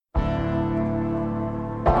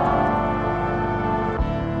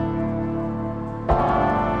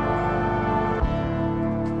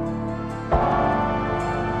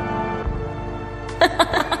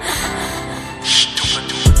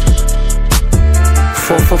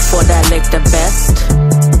4 that lick the best.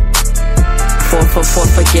 4 for 4,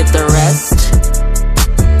 forget the rest.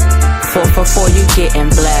 4 for 4, you getting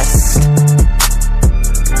blessed.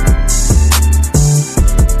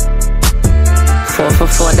 4 for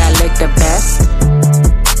 4 that lick the best.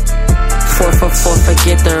 4 for 4,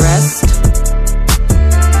 forget the rest.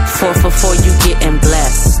 4 for 4, you getting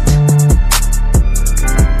blessed.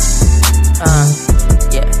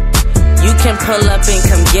 Yeah. You can pull up and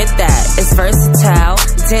come get that. It's versatile.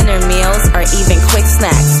 Dinner meals or even quick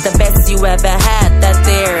snacks. The best you ever had, that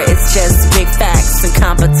there is just big facts. And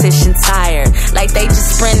competition tired, like they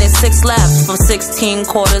just sprinted 6 laps from 16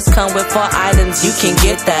 quarters. Come with 4 items, you can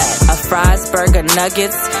get that. A fries, burger,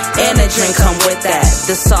 nuggets, and a drink come with that.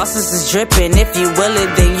 The sauces is dripping, if you will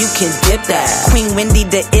it, then you can dip that. Queen Wendy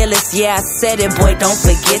the illest, yeah I said it, boy, don't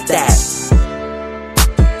forget that.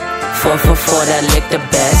 4 for 4 that lick the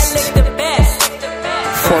best.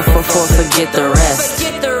 4 for 4, forget the rest.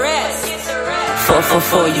 4 for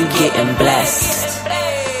 4, you getting blessed.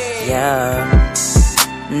 Yeah.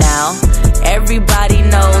 Now, everybody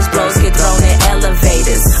knows blows get thrown in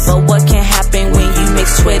elevators. But what can happen when you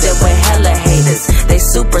mix Twitter with hella haters? They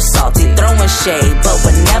super salty, throwing shade, but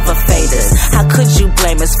would never fade us. How could you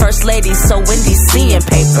blame us? First lady, so Wendy's seeing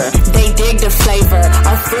paper. They dig the flavor,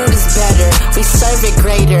 our food is better. We serve it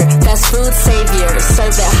greater, that's food savior.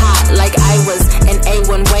 Serve it hot like I was an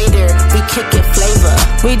A1 waiter. We kick it flavor.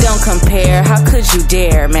 We don't compare, how could you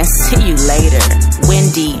dare? Man, see you later.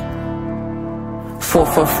 Wendy. 4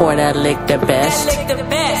 for 4 that lick the best.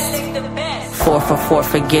 4 for 4,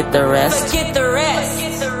 forget the rest.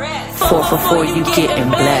 4 for 4, you getting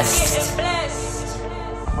blessed.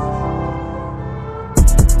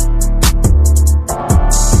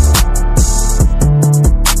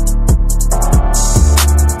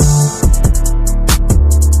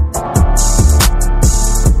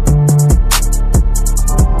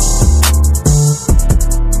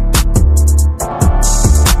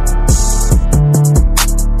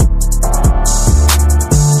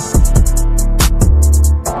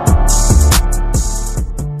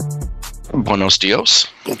 Buenos dias.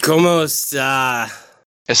 ¿Cómo está?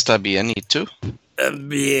 ¿Está bien y tú?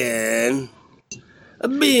 Bien.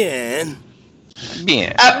 Bien.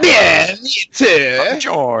 Bien. Bien, y tú?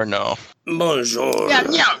 Buongiorno. Bonjour.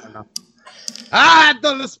 Yeah. I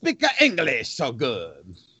don't speak English so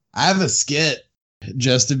good. I have a skit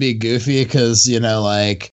just to be goofy because, you know,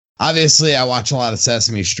 like, obviously I watch a lot of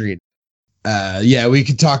Sesame Street. Yeah, we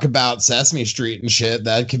could talk about Sesame Street and shit.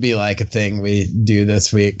 That could be like a thing we do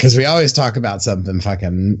this week because we always talk about something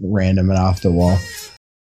fucking random and off the wall.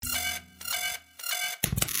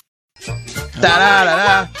 Da da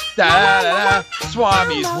da da da da.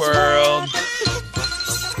 Swami's World.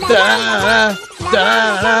 Da da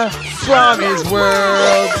da da. Swami's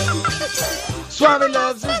World. Swami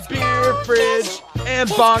loves his beer fridge and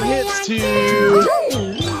bong hits too.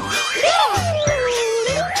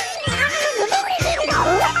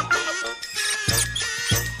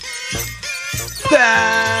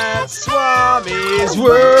 That's Swami's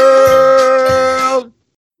World.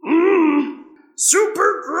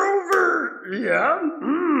 Super Grover. Yeah.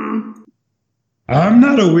 I'm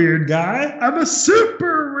not a weird guy. I'm a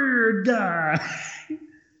super weird guy.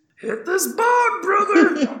 Hit this bog,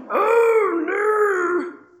 brother. Oh,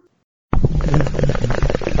 no.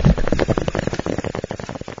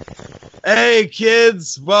 Hey,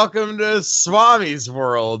 kids. Welcome to Swami's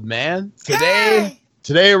World, man.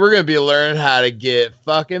 Today we're going to be learning how to get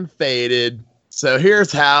fucking faded. So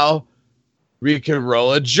here's how we can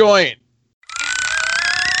roll a joint.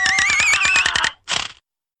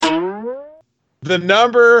 The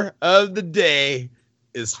number of the day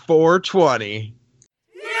is 420.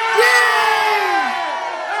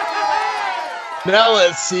 Now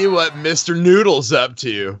let's see what Mr. Noodle's up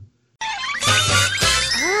to.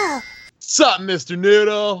 Sup, Mr.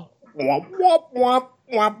 Noodle? Womp, womp, womp,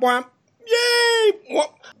 womp, womp. Yay!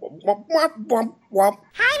 Womp, womp, womp, womp, womp.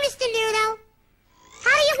 Hi, Mr. Noodle.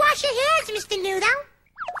 How do you wash your hands, Mr. Noodle?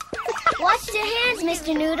 Wash your hands,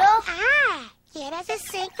 Mr. Noodle. Yeah, there's a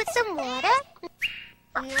sink with some water.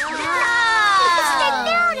 No. Mr.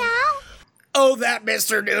 Noodle. Oh, that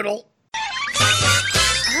Mr. Noodle.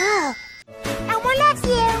 Oh, Elmo loves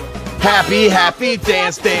you. Happy, happy,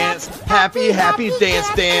 dance, dance. Happy, happy, dance,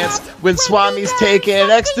 dance. When Swami's taking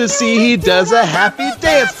ecstasy, he does a happy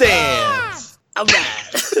dance, dance. I'm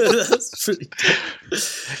mad. That's pretty good.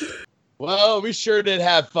 Well, we sure did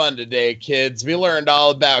have fun today, kids. We learned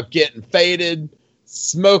all about getting faded,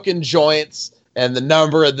 smoking joints, and the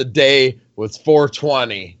number of the day was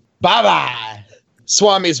 420. Bye-bye.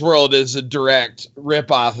 Swami's World is a direct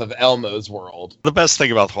ripoff of Elmo's World. The best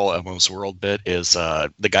thing about the whole Elmo's World bit is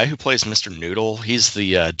the guy who plays Mr. Noodle. He's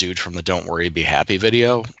the dude from the Don't Worry, Be Happy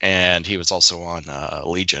video. And he was also on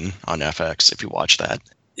Legion on FX, if you watch that.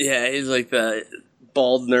 Yeah, he's like the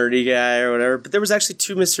bald, nerdy guy or whatever. But there was actually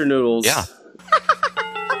two Mr. Noodles. Yeah.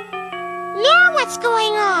 Now what's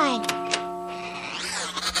going on?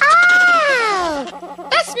 Oh!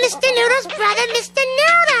 That's Mr. Noodle's brother, Mr.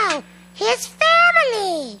 Noodle! His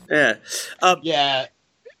family! Yeah. Yeah.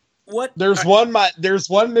 What? There's one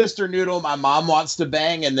Mr. Noodle my mom wants to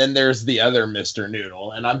bang, and then there's the other Mr.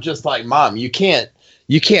 Noodle. And I'm just like, Mom, you can't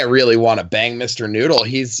really want to bang Mr. Noodle.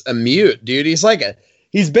 He's a mute, dude.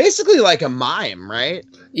 He's basically like a mime, right?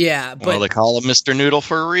 Yeah, but Well, they call him Mr. Noodle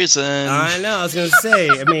for a reason. I know. I was gonna say.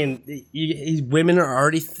 I mean, women are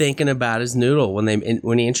already thinking about his noodle when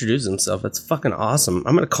he introduces himself. That's fucking awesome.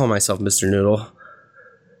 I'm gonna call myself Mr. Noodle.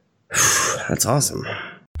 That's awesome.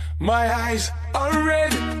 My eyes are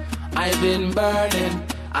red. I've been burning.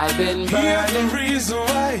 Here's the reason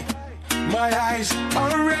why. My eyes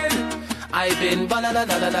are red. I've been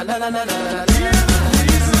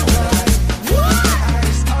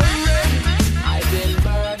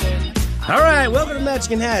All right, welcome to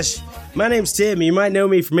Magic and Hash. My name's Tim. You might know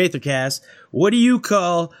me from Aethercast. What do you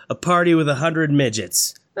call a party with 100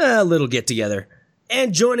 midgets? A little get together.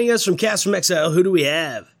 And joining us from Cast from Exile, who do we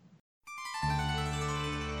have?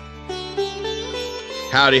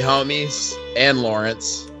 Howdy, homies, and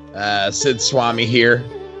Lawrence. Sid Swami here.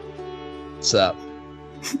 What's up?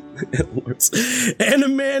 And a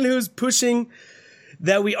man who's pushing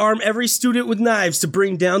that we arm every student with knives to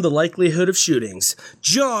bring down the likelihood of shootings,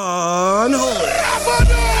 John Hollein.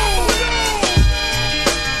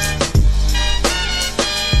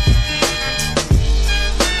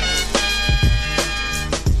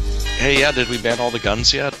 Hey, yeah, did we ban all the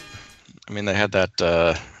guns yet? I mean, they had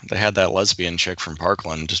that lesbian chick from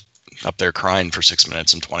Parkland just up there crying for 6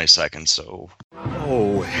 minutes and 20 seconds, so...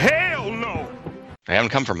 Oh, hell no! They haven't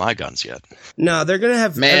come for my guns yet. No, they're going to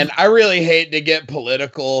have... Man, I really hate to get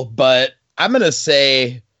political, but I'm going to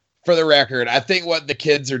say, for the record, I think what the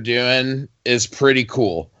kids are doing is pretty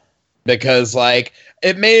cool. Because, like,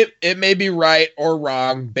 it may be right or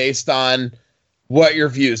wrong based on what your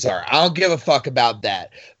views are. I don't give a fuck about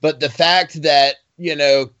that. But the fact that, you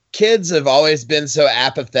know, kids have always been so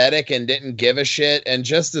apathetic and didn't give a shit, and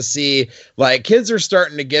just to see, like, kids are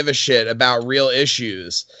starting to give a shit about real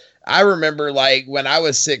issues. I remember, like, when I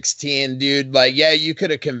was 16, dude, like, yeah, you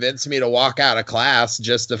could have convinced me to walk out of class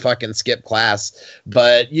just to fucking skip class,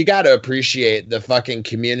 but you got to appreciate the fucking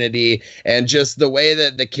community and just the way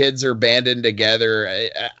that the kids are banding together.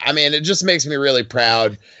 I mean, it just makes me really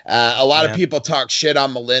proud. A lot of people talk shit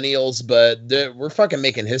on millennials, but we're fucking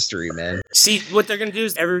making history, man. See, what they're going to do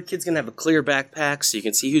is every kid's going to have a clear backpack so you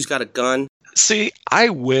can see who's got a gun. See, I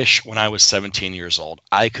wish when I was 17 years old,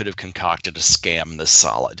 I could have concocted a scam this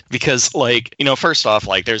solid. Because, like, you know, first off,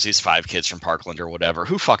 like, there's these 5 kids from Parkland or whatever.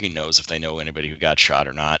 Who fucking knows if they know anybody who got shot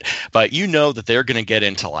or not? But you know that they're going to get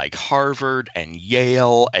into, like, Harvard and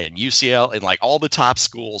Yale and UCL and, like, all the top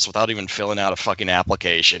schools without even filling out a fucking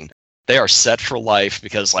application. They are set for life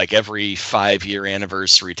because, like, every 5-year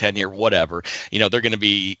anniversary, 10-year, whatever, you know, they're going to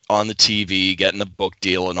be on the TV, getting a book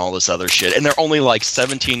deal and all this other shit. And they're only, like,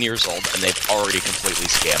 17 years old, and they've already completely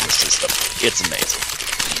scammed the system. It's amazing.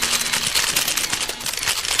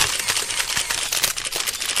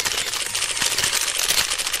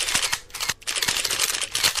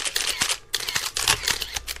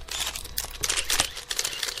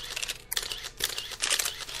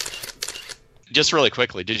 Just really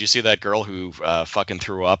quickly, did you see that girl who fucking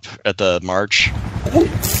threw up at the march?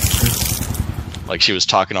 Like, she was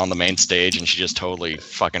talking on the main stage and she just totally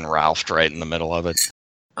fucking Ralphed right in the middle of it.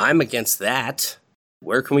 I'm against that.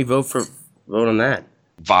 Where can we vote on that?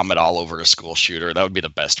 Vomit all over a school shooter. That would be the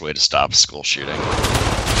best way to stop a school shooting.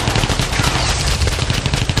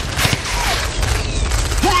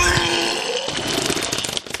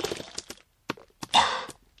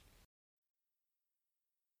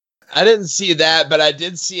 I didn't see that, but I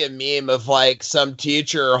did see a meme of, like, some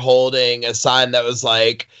teacher holding a sign that was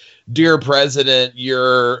like, "Dear President,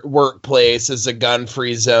 your workplace is a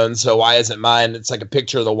gun-free zone, so why isn't mine?" It's like a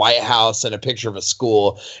picture of the White House and a picture of a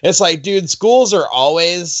school. It's like, dude, schools are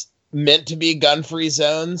always meant to be gun-free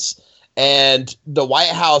zones, and the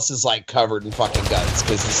White House is, like, covered in fucking guns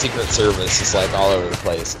because the Secret Service is, like, all over the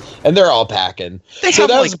place, and they're all packing. They so have,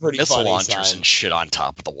 that like, was a pretty missile funny launchers sign. and shit on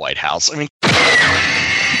top of the White House. I mean,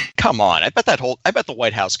 come on. I bet the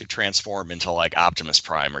White House could transform into, like, Optimus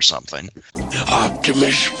Prime or something.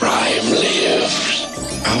 Optimus Prime lives.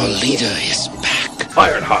 Our leader is back.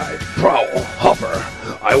 Ironhide, Prowl, Hopper.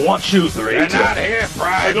 I want you three They're not here,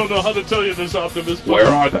 Prime. I don't know how to tell you this, Optimus. Where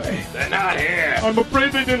are they? They're not here. I'm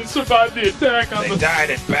afraid they didn't survive the attack on They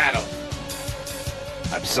died in battle.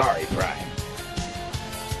 I'm sorry, Prime.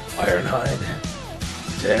 Ironhide.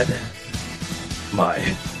 Dead. My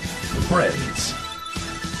friends.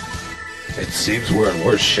 It seems we're in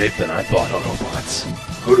worse shape than I thought, Autobots.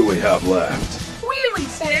 Who do we have left? Wheelie,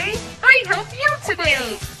 say! I help you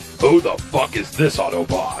today! Who the fuck is this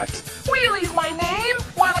Autobot? Wheelie's my name!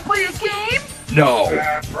 Wanna play a game? No!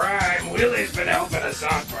 Prime, Willie's been helping us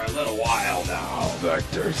out for a little while now.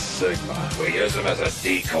 Vector Sigma. We use him as a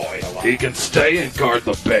decoy a lot. He can stay and guard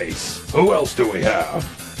the base. Who else do we have?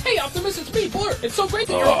 Hey, Optimus, it's me, Blur. It's so great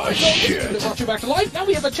that you're Oh, on shit. They brought you back to life. Now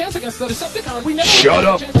we have a chance against the Decepticon. We never Shut had a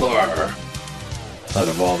up, chance to- Blur. Out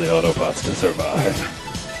of all the Autobots to survive,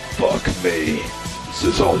 fuck me. This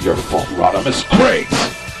is all your fault, Rodimus. Great!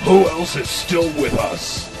 Who else is still with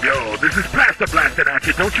us? Yo, this is Blaster blasting at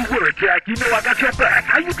you. Don't you worry, Jack. You know I got your back.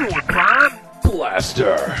 How you doing, Prime?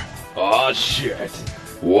 Blaster. Aw, shit.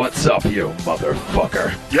 What's up, you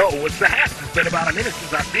motherfucker? Yo, what's the haps? It's been about a minute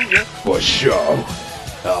since I've seen you. For show.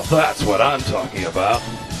 Now that's what I'm talking about.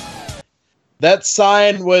 That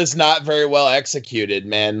sign was not very well executed,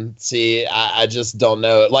 man. See, I just don't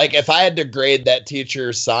know. Like, if I had to grade that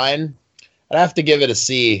teacher's sign, I'd have to give it a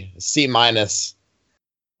C minus.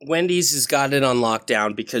 Wendy's has got it on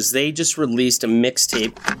lockdown because they just released a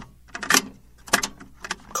mixtape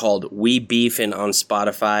called We Beefin' on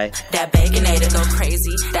Spotify. That Baconator go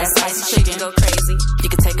crazy. That spicy chicken go crazy. You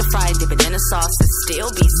can take a fry, dip it in a sauce, and still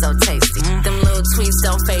be so tasty. Them little tweets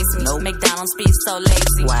don't face me. No McDonald's be so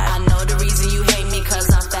lazy. I know the reason you hate me, cause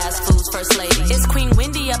I'm fast food's first lady. It's Queen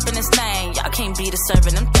Wendy up in this thing. Y'all can't be the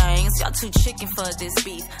serving them things. Y'all too chicken for this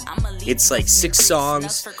beef. It's like 6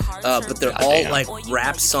 songs, but they're all like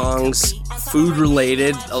rap songs, food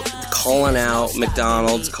related, calling out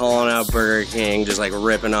McDonald's, calling out Burger King, just like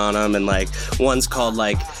ripping on them, and like one's called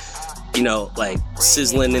like, you know, like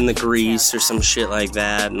sizzling in the grease or some shit like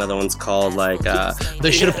that. Another one's called like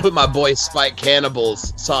they should have put my boy Spike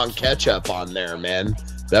Cannibal's song Ketchup on there, man.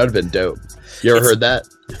 That would have been dope. You ever heard that?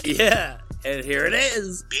 Yeah, and here it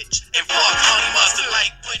is. Bitch, and fuck honey mustard,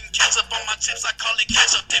 like putting ketchup on my chips, I call it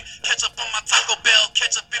ketchup dip. Ketchup on my Taco Bell,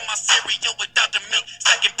 ketchup in my cereal without the milk.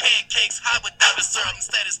 Stacking pancakes high without the syrup.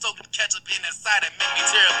 Instead of soaking ketchup in that side and make me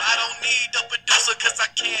terrible. I don't need a producer cause I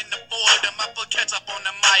can't afford them. I put ketchup on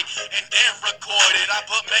the mic and then record it. I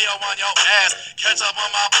put mayo on your ass, ketchup on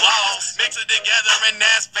my balls. Mix it together and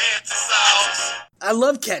that's fancy sauce. I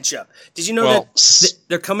love ketchup. Did you know that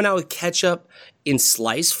they're coming out with ketchup in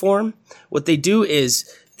slice form? What they do is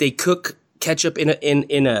they cook ketchup in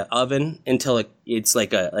a oven until it's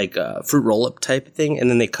like a fruit roll up type of thing,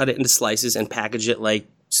 and then they cut it into slices and package it like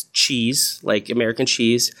cheese, like American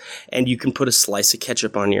cheese, and you can put a slice of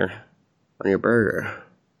ketchup on your burger.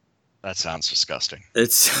 That sounds disgusting.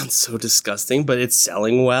 It sounds so disgusting, but it's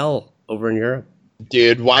selling well over in Europe.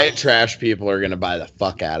 Dude, white trash people are gonna buy the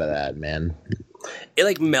fuck out of that, man. It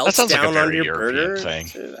like melts That sounds down like a onto very your European burger. thing.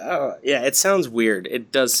 Yeah, it sounds weird.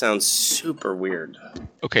 It does sound super weird.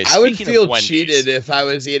 Okay, I would speaking feel of Wendy's, cheated if I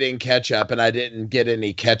was eating ketchup and I didn't get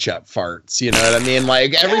any ketchup farts. You know what I mean?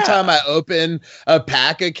 Like every time I open a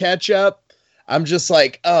pack of ketchup, I'm just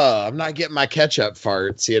like, oh, I'm not getting my ketchup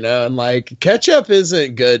farts, you know? And like ketchup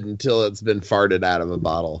isn't good until it's been farted out of a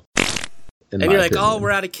bottle. And you're like, oh, we're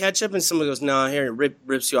out of ketchup, and someone goes, no, here,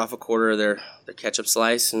 rips you off a quarter of their ketchup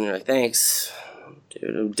slice, and you're like, thanks.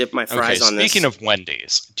 Dude, I'll dip my fries on this. Speaking of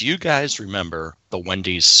Wendy's, do you guys remember the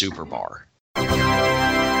Wendy's Super Bar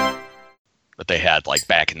that they had like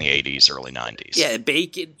back in the 80s, early 90s? Yeah,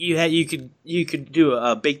 bacon. You could do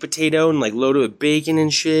a baked potato and like load it with bacon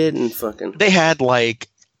and shit and fucking. They had like,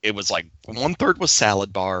 it was like 1/3 was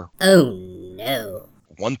salad bar. Oh no.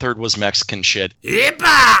 1/3 was Mexican shit.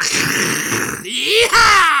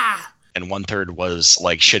 And 1/3 was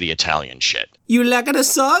like shitty Italian shit. You like the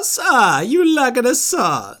sauce? Ah, you like the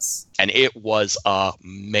sauce. And it was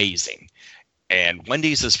amazing. And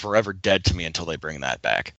Wendy's is forever dead to me until they bring that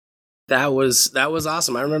back. That was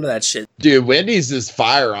awesome. I remember that shit. Dude, Wendy's is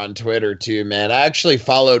fire on Twitter too, man. I actually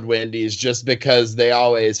followed Wendy's just because they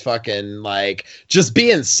always fucking like just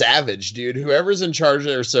being savage, dude. Whoever's in charge of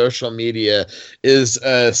their social media is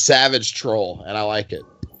a savage troll, and I like it.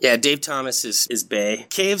 Yeah, Dave Thomas is bae.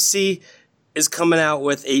 KFC is coming out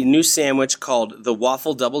with a new sandwich called the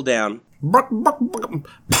Waffle Double Down.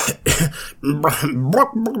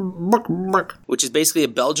 Which is basically a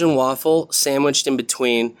Belgian waffle sandwiched in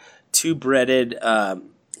between 2 breaded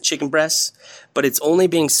chicken breasts, but it's only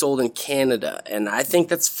being sold in Canada. And I think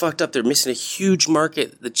that's fucked up. They're missing a huge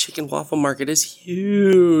market. The chicken waffle market is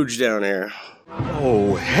huge down here.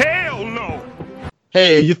 Oh, hell no!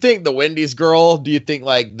 Hey, you think the Wendy's girl, do you think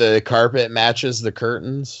like the carpet matches the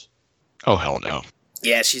curtains? Oh, hell no.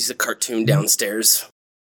 Yeah, she's a cartoon downstairs.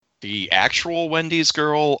 The actual Wendy's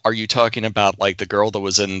girl? Are you talking about like the girl that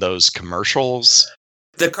was in those commercials?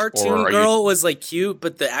 The cartoon girl was like cute,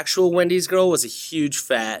 but the actual Wendy's girl was a huge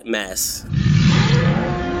fat mess.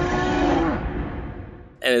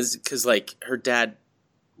 And it's because like her dad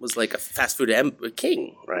was like a fast food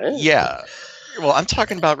king, right? Yeah. Well, I'm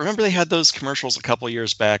talking about, remember they had those commercials a couple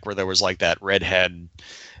years back where there was like that redhead,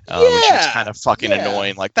 which was kind of fucking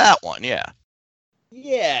annoying, like that one, yeah.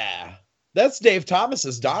 Yeah. That's Dave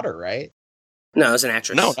Thomas's daughter, right? No, it's an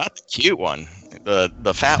actress. No, not the cute one.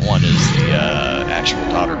 The fat one is the actual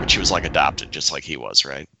daughter, but she was like adopted, just like he was,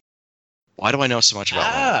 right? Why do I know so much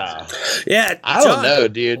about that? Yeah, I don't know,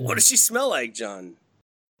 dude. What does she smell like, John?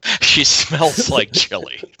 She smells like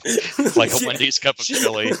chili. Like a Wendy's cup of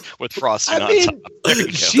chili with frosting on top. There you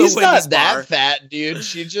go. She's not that fat, dude.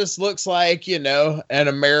 She just looks like, you know, an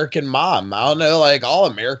American mom. I don't know, like all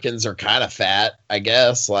Americans are kind of fat, I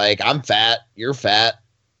guess. Like I'm fat, you're fat,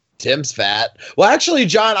 Tim's fat. Well, actually,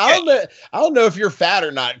 John, I don't know if you're fat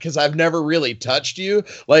or not because I've never really touched you.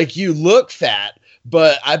 Like you look fat,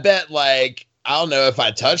 but I bet like I don't know if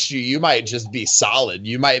I touched you, you might just be solid.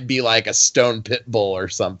 You might be like a stone pit bull or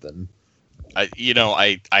something.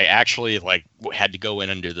 I actually like had to go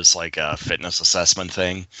in and do this like fitness assessment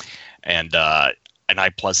thing, and I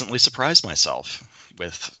pleasantly surprised myself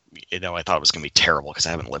with, you know, I thought it was going to be terrible because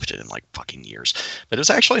I haven't lifted in like fucking years, but it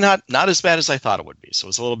was actually not as bad as I thought it would be. So it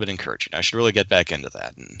was a little bit encouraging. I should really get back into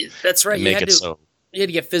that. And that's right. Make it so. You had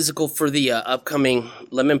to get physical for the upcoming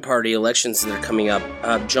Lemon Party elections that are coming up.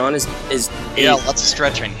 John is lots of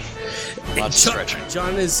stretching.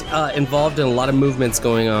 John is involved in a lot of movements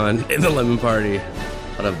going on in the Lemon Party.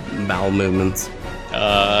 A lot of bowel movements.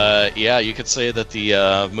 Yeah, you could say that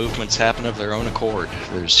the movements happen of their own accord.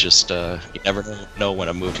 There's just you never know when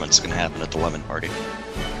a movement's going to happen at the Lemon Party.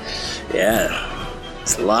 Yeah,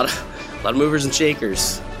 it's a lot of movers and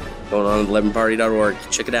shakers going on at lemonparty.org.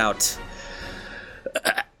 Check it out.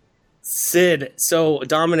 Sid, so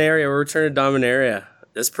Dominaria, we're returning to Dominaria.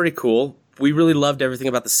 That's pretty cool. We really loved everything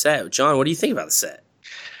about the set. John, what do you think about the set?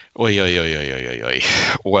 Well,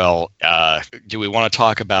 do we want to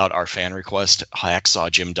talk about our fan request, HackSaw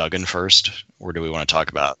Jim Duggan, first? Or do we want to talk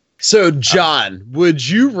about... So, John, would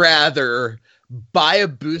you rather buy a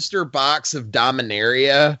booster box of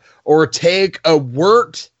Dominaria or take a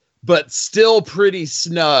worked but still pretty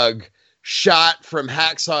snug shot from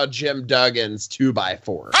HackSaw Jim Duggan's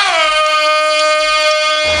 2x4?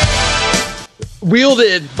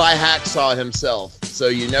 Wielded by HackSaw himself, so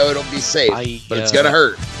you know it'll be safe, but it's gonna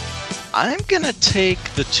hurt. I'm gonna take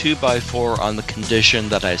the 2x4 on the condition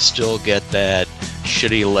that I still get that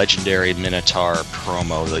shitty legendary Minotaur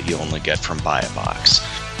promo that you only get from Buy a Box.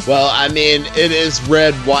 Well, I mean, it is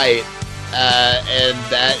red, white, and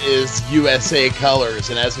that is USA colors,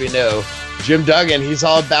 and as we know, Jim Duggan, he's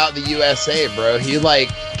all about the USA, bro. He like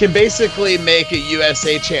can basically make a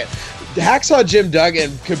USA chant. HackSaw Jim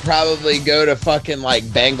Duggan could probably go to fucking like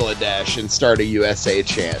Bangladesh and start a USA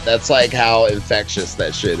chant. That's like how infectious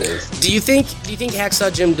that shit is. Do you think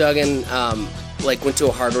HackSaw Jim Duggan like went to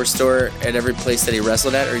a hardware store at every place that he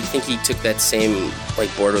wrestled at, or you think he took that same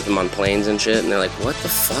like board with him on planes and shit, and they're like, what the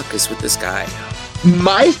fuck is with this guy?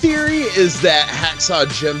 My theory is that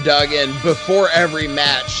HackSaw Jim Duggan, before every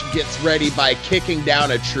match, gets ready by kicking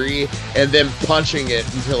down a tree and then punching it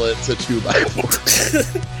until it's a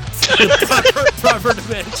 2x4. proper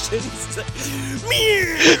dimensions.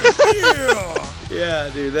 Yeah,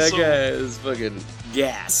 dude, that guy is fucking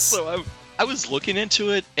gas. So I was looking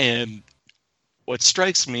into it, and what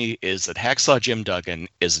strikes me is that HackSaw Jim Duggan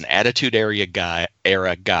is an Attitude Era guy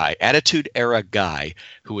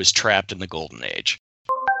who was trapped in the Golden Age.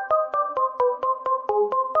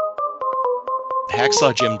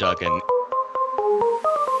 HackSaw Jim Duggan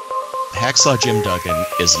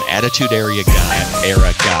is an Attitude Era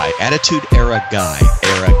guy, Attitude Era guy, who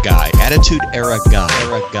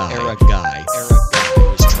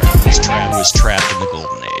was trapped in the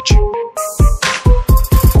Golden Age.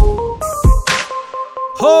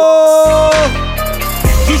 Oh,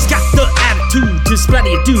 he's got the attitude to splatter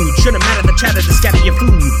your dude. Shouldn't matter the chatter to scatter your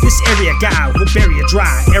food. This area guy will bury you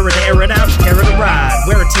dry. Era to air it out, era to ride.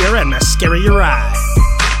 Wear a TRN, now scare your eye.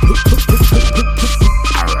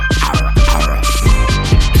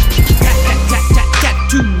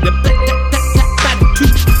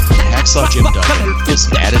 Hacksaw Jim Duggan is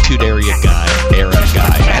an Attitude Era guy,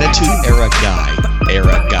 Attitude Era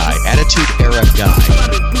guy, Attitude Era guy.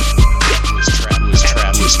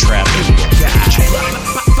 Was trapped in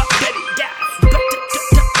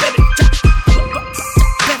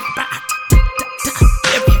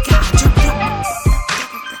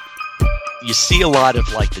You see a lot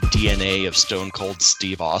of like the DNA of Stone Cold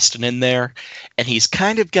Steve Austin in there, and he's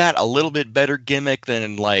kind of got a little bit better gimmick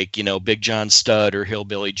than like, you know, Big John Studd or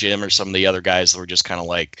Hillbilly Jim or some of the other guys that were just kind of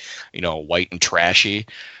like, you know, white and trashy.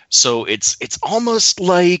 So it's almost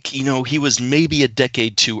like, you know, he was maybe a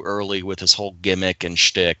decade too early with his whole gimmick and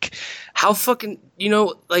shtick. How fucking, you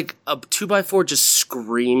know, like a 2x4 just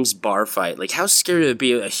screams bar fight. Like, how scary would it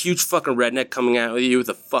be? A huge fucking redneck coming out with you with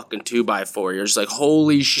a fucking 2x4. You're just like,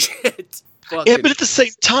 holy shit. Yeah, but at the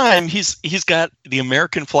same time, he's got the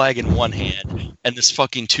American flag in one hand and this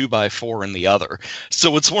fucking 2x4 in the other.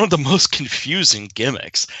 So it's one of the most confusing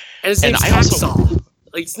gimmicks. And his name's HackSaw.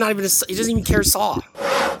 Like, it's not even he doesn't even care saw.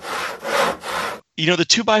 You know, the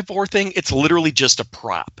 2x4 thing, it's literally just a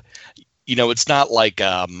prop. You know, it's not like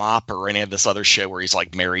a mop or any of this other shit where he's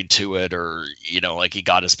like married to it or, you know, like he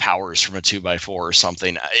got his powers from a 2x4 or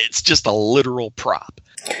something. It's just a literal prop.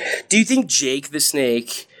 Do you think Jake the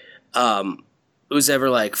Snake was ever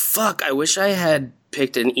like, fuck, I wish I had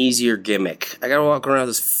picked an easier gimmick. I gotta walk around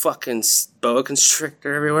with this fucking boa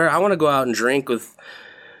constrictor everywhere. I want to go out and drink with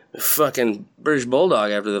fucking British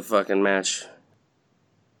Bulldog after the fucking match.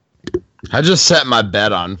 I just set my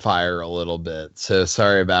bed on fire a little bit, so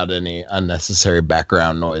sorry about any unnecessary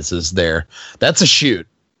background noises there. That's a shoot.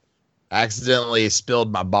 I accidentally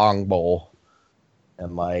spilled my bong bowl.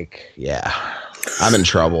 And like, yeah, I'm in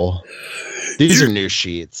trouble. These are new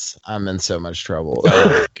sheets. I'm in so much trouble.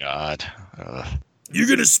 Oh, God. You're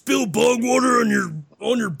gonna spill bong water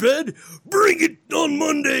on your bed? Bring it on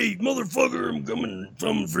Monday, motherfucker. I'm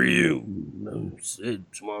coming for you.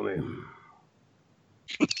 It's mommy.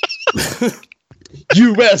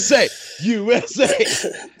 USA, USA.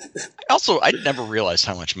 Also, I never realized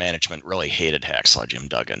how much management really hated Hacksaw Jim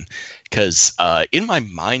Duggan, because in my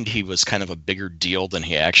mind he was kind of a bigger deal than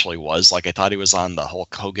he actually was. Like I thought he was on the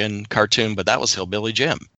Hulk Hogan cartoon, but that was Hillbilly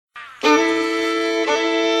Jim. Oh,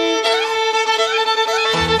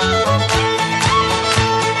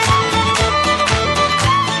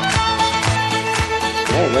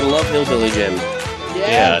 I love Hillbilly Jim.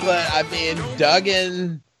 Yeah, but I mean,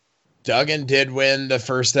 Duggan did win the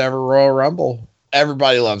first ever Royal Rumble.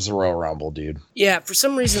 Everybody loves the Royal Rumble, dude. Yeah, for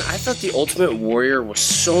some reason, I thought the Ultimate Warrior was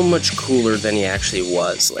so much cooler than he actually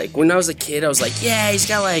was. Like, when I was a kid, I was like, yeah, he's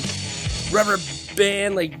got, like, rubber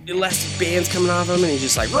band, like, elastic bands coming off him, and he's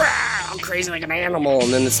just like, rah, I'm crazy like an animal.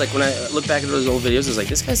 And then it's like, when I look back at those old videos, it's like,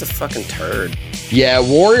 this guy's a fucking turd. Yeah,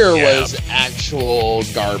 Warrior was actual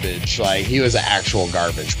garbage. Like, he was an actual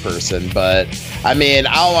garbage person. But, I mean,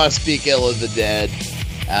 I don't want to speak ill of the dead.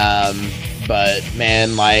 But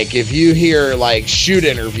man, like if you hear like shoot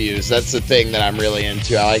interviews, that's the thing that I'm really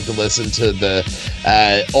into. I like to listen to the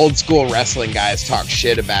old school wrestling guys talk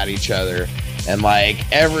shit about each other. And like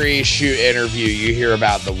every shoot interview you hear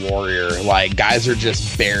about the Warrior, like guys are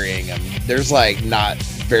just burying him. There's like not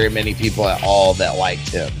very many people at all that liked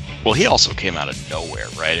him. Well, he also came out of nowhere,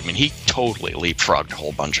 right? I mean, he totally leapfrogged a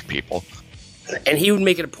whole bunch of people. And he would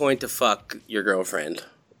make it a point to fuck your girlfriend.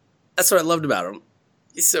 That's what I loved about him.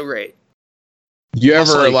 He's so great. You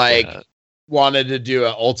ever wanted to do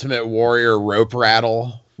an Ultimate Warrior rope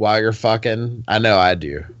rattle while you're fucking? I know I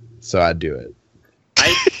do, so I do it.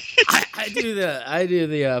 I do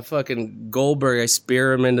the fucking Goldberg. I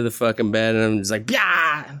spear him into the fucking bed, and I'm just like,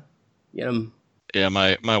 yeah, get him. Yeah,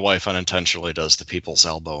 my wife unintentionally does the people's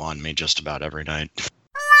elbow on me just about every night.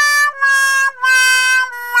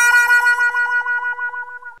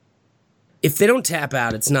 If they don't tap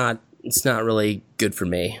out, it's not really good for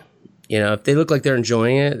me. You know, if they look like they're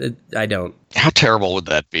enjoying it, I don't. How terrible would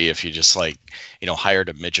that be if you just like, you know, hired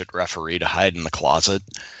a midget referee to hide in the closet,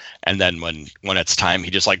 and then when it's time,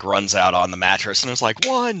 he just like runs out on the mattress and is like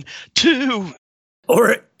 1, 2.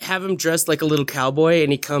 Or have him dressed like a little cowboy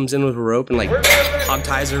and he comes in with a rope and like hog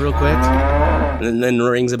ties her real quick, and then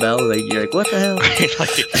rings a bell. Like you're like, what the hell? Like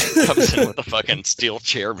he comes in with a fucking steel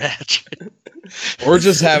chair match. Or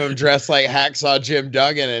just have him dressed like Hacksaw Jim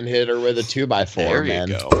Duggan and hit her with a 2x4. There man.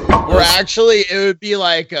 you go. Or actually, it would be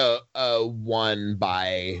like a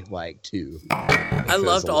 1x2. I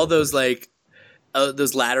loved all those like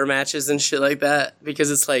those ladder matches and shit like that, because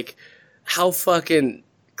it's like, how fucking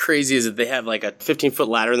crazy is it? They have like a 15-foot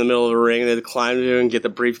ladder in the middle of a ring, they climb to and get the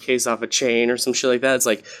briefcase off a chain or some shit like that. It's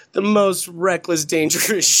like the most reckless,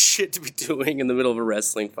 dangerous shit to be doing in the middle of a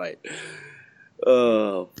wrestling fight.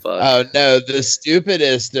 Oh, fuck. Oh, no. The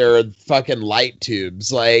stupidest are fucking light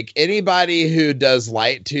tubes. Like, anybody who does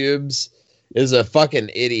light tubes is a fucking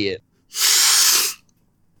idiot.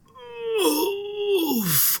 Oh,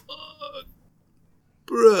 fuck.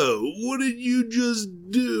 Bro, what did you just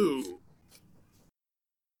do?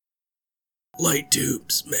 Light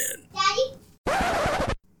tubes, man.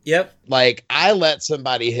 Daddy? Yep. Like, I let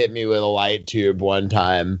somebody hit me with a light tube one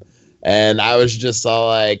time, and I was just all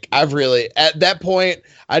like, at that point,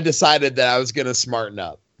 I decided that I was going to smarten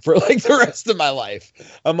up for like the rest of my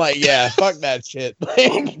life. I'm like, yeah, fuck that shit.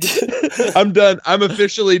 Like, I'm done. I'm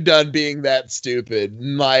officially done being that stupid.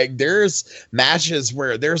 And like, there's matches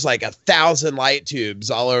where there's like 1,000 light tubes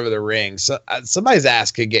all over the ring. So somebody's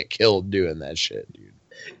ass could get killed doing that shit, dude.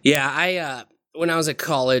 Yeah, when I was at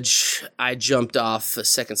college, I jumped off the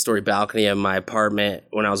second story balcony of my apartment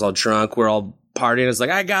when I was all drunk. We're all partying. I was like,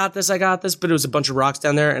 I got this. But it was a bunch of rocks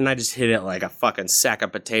down there, and I just hit it like a fucking sack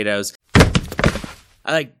of potatoes.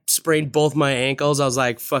 I like sprained both my ankles. I was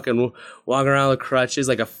like fucking walking around with crutches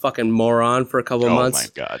like a fucking moron for a couple months.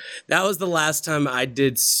 Oh my God. That was the last time I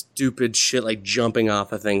did stupid shit like jumping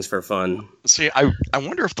off of things for fun. See, I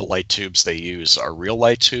wonder if the light tubes they use are real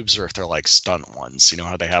light tubes or if they're like stunt ones. You know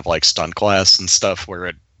how they have like stunt glass and stuff where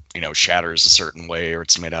it, shatters a certain way or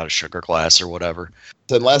it's made out of sugar glass or whatever.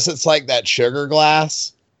 Unless it's like that sugar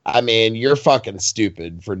glass, I mean, you're fucking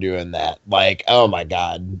stupid for doing that. Like, oh my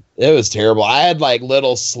God, it was terrible. I had like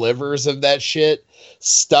little slivers of that shit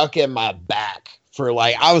stuck in my back for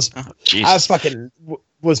like, I was fucking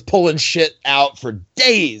was pulling shit out for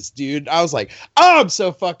days, dude. I was like, oh, I'm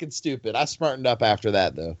so fucking stupid. I smartened up after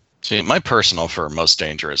that though. See, my personal for most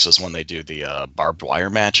dangerous is when they do the barbed wire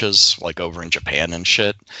matches, like over in Japan and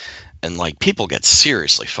shit. And, like, people get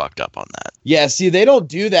seriously fucked up on that. Yeah, see, they don't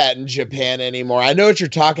do that in Japan anymore. I know what you're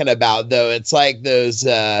talking about, though. It's like those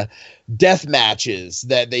death matches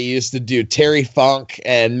that they used to do. Terry Funk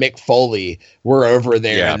and Mick Foley were over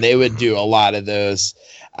there, and they would do a lot of those.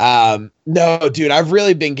 No, dude, I've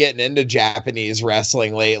really been getting into Japanese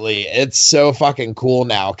wrestling lately. It's so fucking cool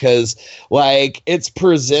now because, like, it's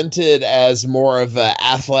presented as more of an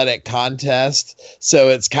athletic contest. So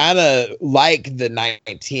it's kind of like the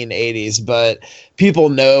 1980s, but people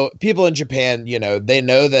in Japan, they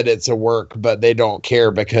know that it's a work, but they don't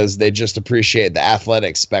care because they just appreciate the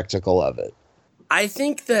athletic spectacle of it. I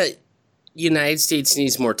think that United States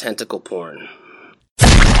needs more tentacle porn.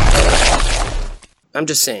 I'm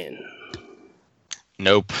just saying.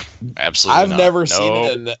 Nope, absolutely. I've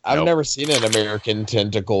never seen an American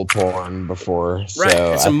tentacle porn before. Right,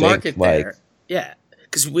 so it's a market there. Yeah,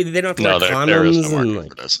 because they don't have to wear condoms. There is no market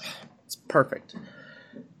for this. It's perfect.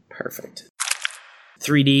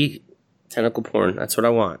 3D tentacle porn. That's what I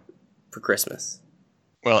want for Christmas.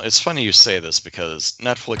 Well, it's funny you say this because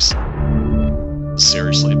Netflix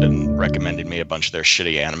seriously been recommending me a bunch of their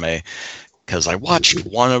shitty anime. Because I watched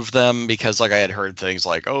one of them because like I had heard things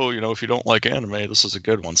like, oh, if you don't like anime, this is a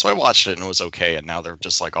good one. So I watched it and it was okay. And now they're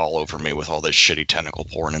just like all over me with all this shitty tentacle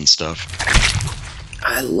porn and stuff.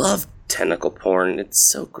 I love tentacle porn. It's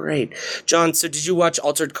so great. John, so did you watch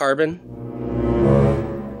Altered Carbon?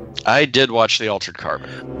 I did watch the Altered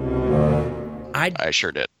Carbon. I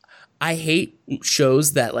sure did. I hate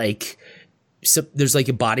shows that like, there's like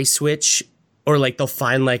a body switch. Or like they'll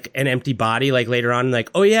find like an empty body like later on,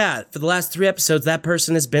 like, oh yeah, for the last 3 episodes, that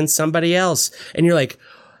person has been somebody else. And you're like,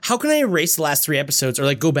 how can I erase the last 3 episodes? Or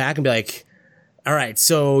like go back and be like, all right,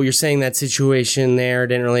 so you're saying that situation there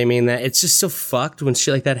didn't really mean that. It's just so fucked when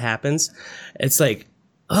shit like that happens. It's like,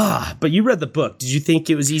 but you read the book. Did you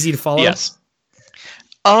think it was easy to follow? Yes.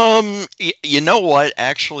 You know what?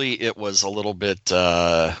 Actually, it was a little bit,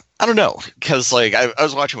 I don't know, because like I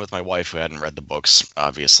was watching with my wife who hadn't read the books,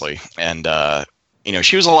 obviously, and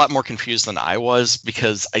she was a lot more confused than I was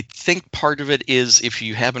because I think part of it is if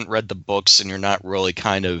you haven't read the books and you're not really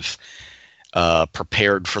kind of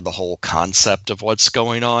prepared for the whole concept of what's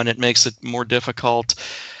going on, it makes it more difficult.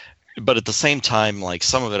 But at the same time, like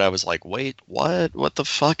some of it, I was like, wait, what? What the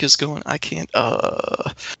fuck is going? I can't.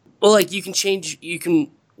 Well, like you can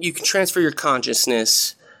transfer your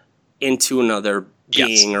consciousness into another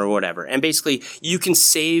being or whatever. And basically you can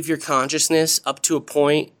save your consciousness up to a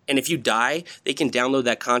point, and if you die, they can download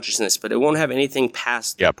that consciousness, but it won't have anything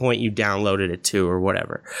past the point you downloaded it to or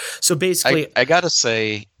whatever. So basically I gotta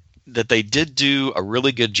say that they did do a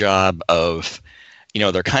really good job of,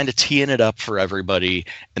 they're kind of teeing it up for everybody,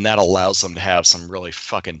 and that allows them to have some really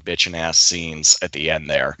fucking bitchin' ass scenes at the end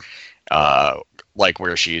there. like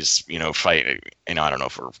where she's, fighting, I don't know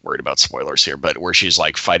if we're worried about spoilers here, but where she's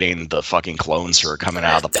like fighting the fucking clones who are coming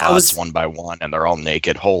out of the pods one by one and they're all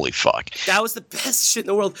naked. Holy fuck. That was the best shit in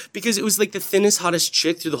the world because it was like the thinnest, hottest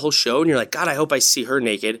chick through the whole show. And you're like, God, I hope I see her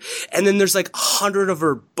naked. And then there's like 100 of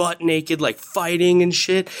her butt naked, like fighting and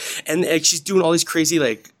shit. And like, she's doing all these crazy,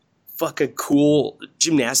 like, fucking cool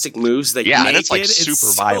gymnastic moves. Like, yeah, naked. and it's like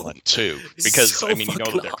super violent too, because so that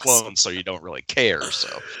they're awesome. clones, so you don't really care.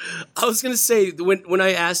 So I was gonna say when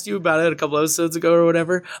I asked you about it a couple episodes ago or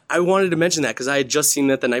whatever, I wanted to mention that because I had just seen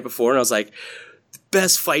that the night before, and I was like,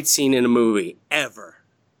 best fight scene in a movie ever,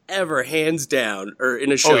 hands down, or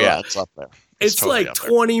in a show. Oh yeah, it's up there. It's totally like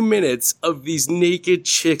 20 minutes of these naked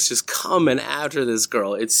chicks just coming after this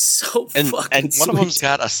girl. It's so fucking and sweet. one of them's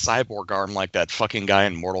got a cyborg arm like that fucking guy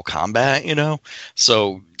in Mortal Kombat,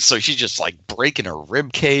 So she's just like breaking her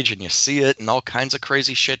rib cage and you see it and all kinds of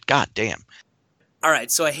crazy shit. God damn. All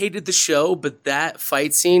right, so I hated the show, but that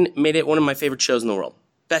fight scene made it one of my favorite shows in the world.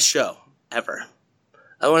 Best show ever.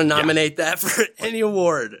 I want to nominate that for any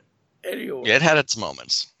award. Yeah, it had its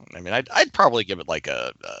moments. I mean, I'd probably give it like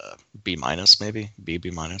a B minus, maybe B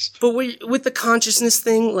minus. But with the consciousness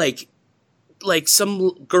thing, like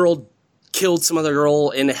some girl killed some other girl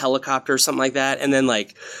in a helicopter or something like that, and then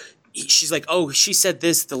like she's like, "Oh, she said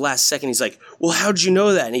this at the last second." He's like, "Well, how did you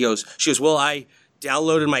know that?" And she goes, "Well, I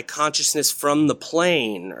downloaded my consciousness from the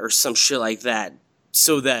plane or some shit like that,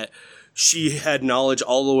 so that." She had knowledge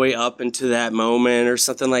all the way up into that moment or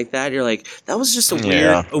something like that. You're like, that was just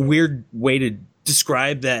a weird way to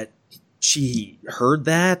describe that she heard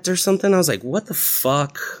that or something. I was like, what the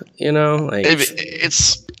fuck? Like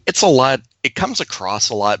it's a lot. It comes across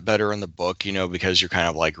a lot better in the book, because you're kind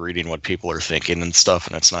of like reading what people are thinking and stuff,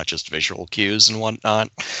 and it's not just visual cues and whatnot.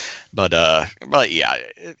 But yeah,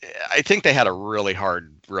 I think they had a really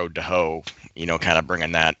hard road to hoe, kind of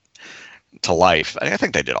bringing that to life. I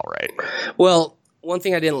think they did all right. Well, one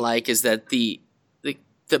thing I didn't like is that the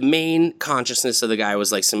main consciousness of the guy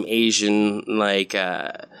was like some Asian like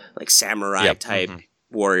samurai type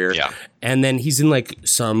warrior. Yeah. And then he's in like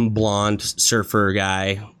some blonde surfer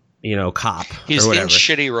guy, cop. He's or in whatever.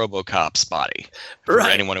 Shitty RoboCop's body. For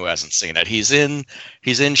anyone who hasn't seen it. He's in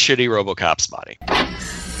Shitty RoboCop's body.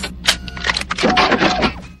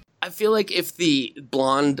 I feel like if the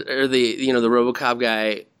blonde or the RoboCop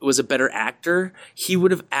guy was a better actor, he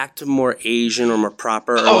would have acted more Asian or more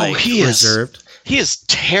proper or reserved. He is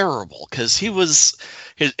terrible because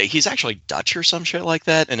he's actually Dutch or some shit like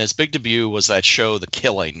that, and his big debut was that show The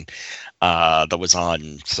Killing that was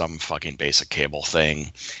on some fucking basic cable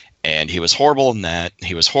thing, and he was horrible in that.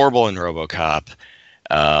 He was horrible in RoboCop.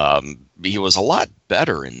 He was a lot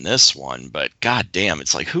better in this one, but goddamn,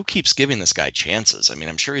 it's like, who keeps giving this guy chances? I mean,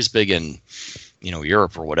 I'm sure he's big in,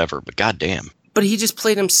 Europe or whatever, but goddamn. But he just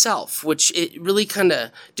played himself, which it really kind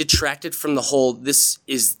of detracted from the whole, this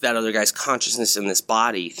is that other guy's consciousness in this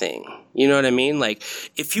body thing. You know what I mean? Like,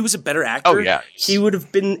 if he was a better actor, he would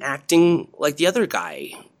have been acting like the other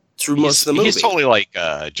guy through most of the movie. He's totally like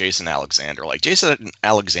Jason Alexander. Like, Jason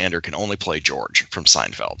Alexander can only play George from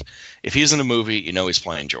Seinfeld. If he's in a movie, he's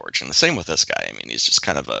playing George. And the same with this guy. I mean, he's just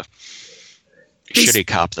kind of a shitty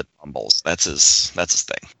cop that bumbles. That's his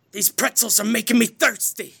thing. These pretzels are making me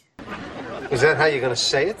thirsty. Is that how you're going to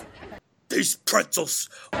say it? These pretzels.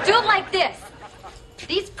 Do it like this.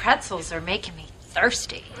 These pretzels are making me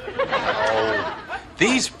thirsty. Oh,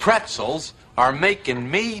 these pretzels are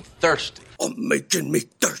making me thirsty. Are making me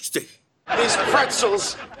thirsty. These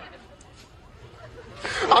pretzels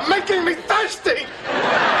are making me thirsty.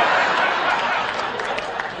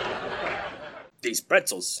 These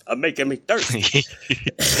pretzels are making me thirsty.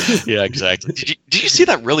 Yeah, exactly. Did you see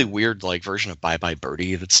that really weird version of Bye Bye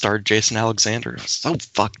Birdie that starred Jason Alexander? It was so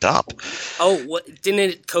fucked up. Oh, what didn't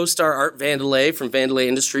it co-star Art Vandelay from Vandelay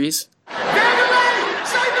Industries? Vandelay!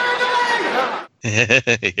 Say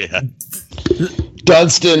Vandelay! Yeah.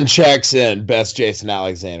 Dunstan checks in. Best Jason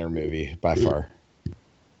Alexander movie by far.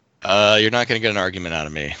 You're not going to get an argument out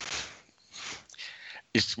of me.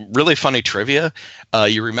 It's really funny trivia.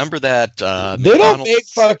 You remember that they don't make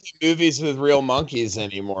fucking movies with real monkeys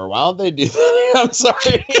anymore. Why don't they do that? I'm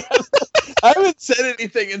sorry. I haven't said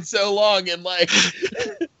anything in so long, and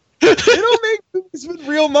they don't make movies with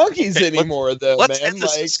real monkeys anymore, though. Let's man. end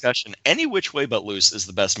this discussion. Any Which Way But Loose is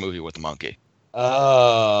the best movie with a monkey.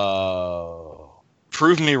 Oh,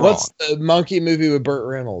 prove me wrong. What's the monkey movie with Burt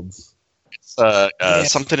Reynolds?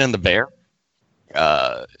 It's Something in the Bear.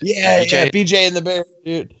 BJ and the Bear,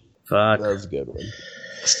 dude. Fuck, that was a good one.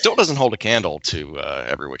 Still doesn't hold a candle to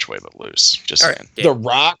Every Which Way But Loose. Just saying. The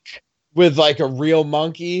Rock with a real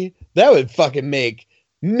monkey, that would fucking make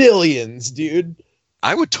millions, dude.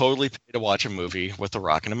 I would totally pay to watch a movie with The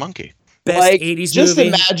Rock and a monkey. Best 80s just movie.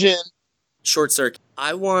 imagine Short Circuit.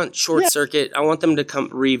 I want Short Circuit. I want them to come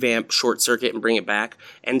revamp Short Circuit and bring it back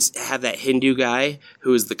and have that Hindu guy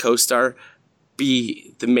who is the co-star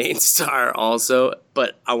be the main star also,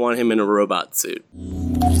 but I want him in a robot suit.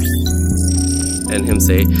 And him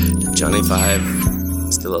say, Johnny Five,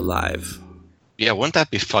 still alive. Yeah, wouldn't that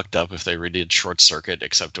be fucked up if they redid Short Circuit,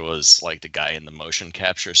 except it was like the guy in the motion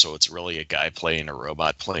capture, so it's really a guy playing a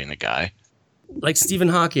robot playing a guy? Like Stephen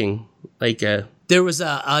Hawking. Like, there was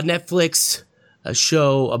a Netflix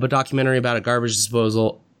show, a documentary about a garbage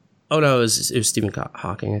disposal. Oh no, it was Stephen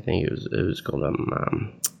Hawking. I think it was called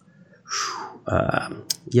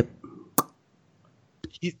yep.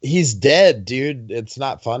 He's dead, dude. It's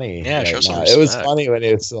not funny. Yeah, show some it was respect. funny when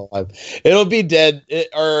he was still alive. It'll be dead,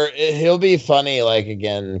 he'll be funny like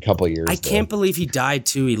again in a couple years. I can't believe he died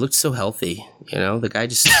too. He looked so healthy. You know, the guy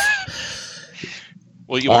just.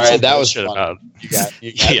 Well, you All want right, some that was bullshit funny. about? You got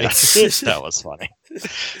Yeah, that. that was funny.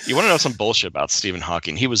 You want to know some bullshit about Stephen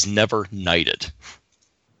Hawking? He was never knighted.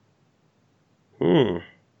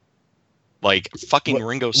 Like fucking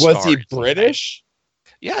Ringo Starr. Was he British?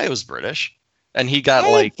 Yeah, he was British, and he got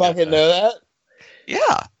I like didn't fucking know that.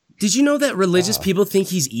 Yeah. Did you know that religious people think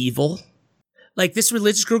he's evil? Like this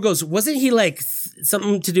religious girl goes, wasn't he like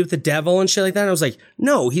something to do with the devil and shit like that? And I was like,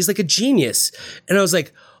 no, he's like a genius. And I was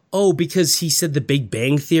like, oh, because he said the Big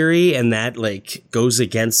Bang Theory and that like goes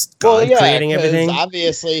against God creating 'cause everything.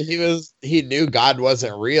 Obviously, he knew God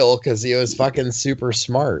wasn't real because he was fucking super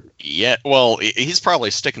smart. Yeah, well, he's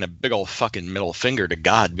probably sticking a big old fucking middle finger to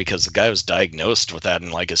God because the guy was diagnosed with that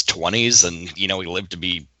in like his 20s, and he lived to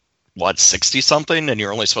be 60 something, and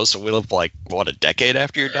you're only supposed to live like a decade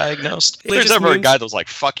after you're diagnosed. If there's ever a guy that was like,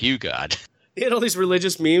 "Fuck you, God." He had all these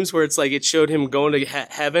religious memes where it's like it showed him going to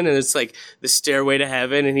heaven, and it's like the stairway to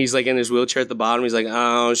heaven, and he's like in his wheelchair at the bottom. He's like,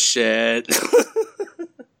 "Oh shit."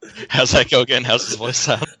 How's that go again? How's his voice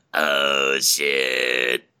sound? Oh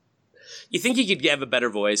shit. You think he could have a better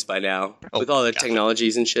voice by now with all the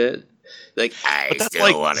technologies and shit? Like, I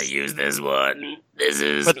still want to use this one. This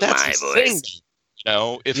is my voice.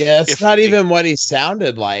 It's not even what he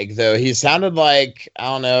sounded like, though. He sounded like, I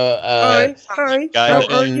don't know. Hi, how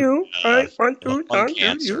are you? I want to talk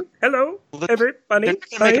to you. Hello, everybody. Make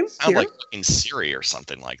it sound like fucking Siri or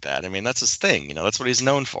something like that. I mean, that's his thing. That's what he's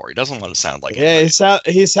known for. He doesn't want to sound like he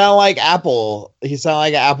sound like Apple. He sound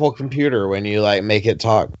like an Apple computer when you like make it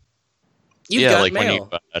talk. When you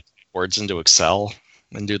type words into Excel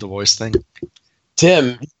and do the voice thing.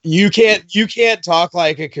 Tim, you can't talk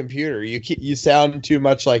like a computer. You sound too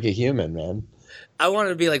much like a human, man. I wanted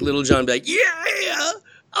to be like Little John, be like, yeah,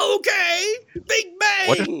 okay, Big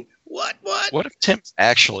Bang. What? What if Tim's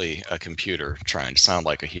actually a computer trying to sound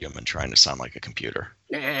like a human, trying to sound like a computer?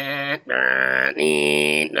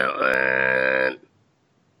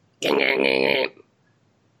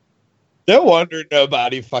 No wonder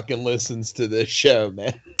nobody fucking listens to this show,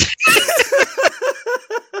 man.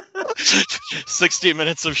 60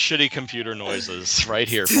 minutes of shitty computer noises right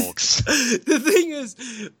here, folks. The thing is,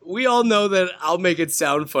 we all know that I'll make it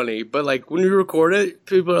sound funny, but like when we record it,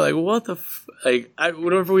 people are like, "What the?"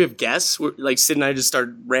 Whenever we have guests, like Sid and I just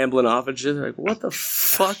start rambling off and shit. They're like, "What the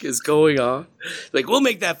fuck is going on?" Like, we'll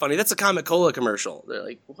make that funny. That's a Comic Cola commercial. They're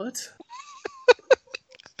like, "What?"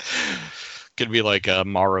 Could be like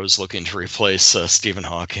Morrow's looking to replace Stephen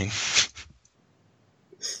Hawking.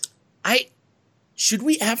 Should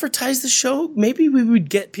we advertise the show? Maybe we would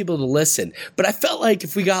get people to listen. But I felt like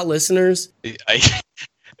if we got listeners, I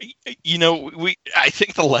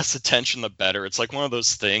think the less attention, the better. It's like one of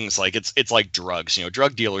those things. Like it's like drugs.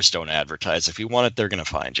 Drug dealers don't advertise. If you want it, they're gonna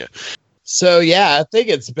find you. So yeah, I think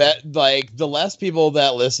it's like the less people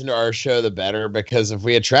that listen to our show, the better. Because if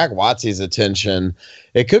we attract Watsy's attention,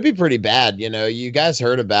 it could be pretty bad. You guys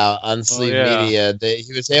heard about Unsleeved Media. That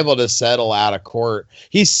he was able to settle out of court.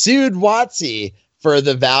 He sued Watsy for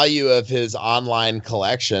the value of his online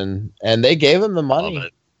collection, and they gave him the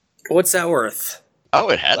money. What's that worth?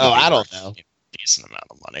 Oh, it had. I don't know. A decent amount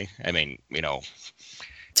of money. I mean,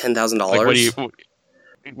 $10,000.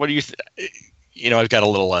 What do you? I've got a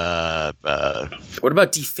little. What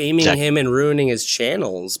about defaming him and ruining his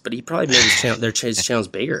channels? But he probably made his channels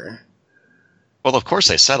bigger. Well, of course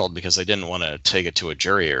they settled because they didn't want to take it to a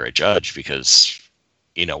jury or a judge because.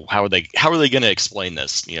 How are they going to explain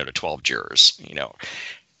this, to 12 jurors?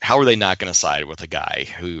 How are they not going to side with a guy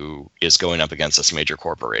who is going up against this major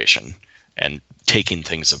corporation and taking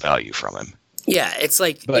things of value from him? Yeah, it's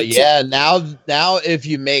like. But now if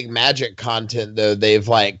you make magic content, though, they've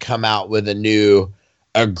like come out with a new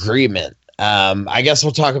agreement. I guess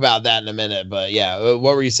we'll talk about that in a minute, but yeah,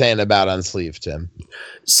 what were you saying about Unsleeved, Tim?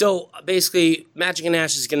 So basically, Magic and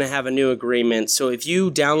Ash is going to have a new agreement. So if you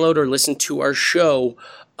download or listen to our show,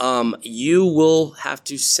 you will have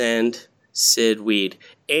to send Sid weed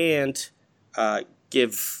and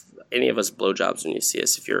give any of us blowjobs when you see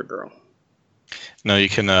us if you're a girl. No, you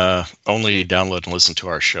can only download and listen to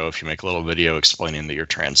our show if you make a little video explaining that you're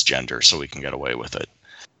transgender, so we can get away with it.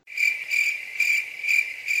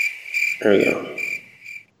 There we go.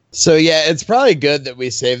 So yeah, it's probably good that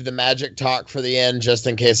we save the magic talk for the end, just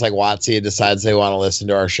in case like Watsy decides they want to listen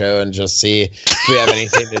to our show and just see if we have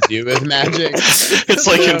anything to do with magic. It's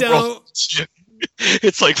like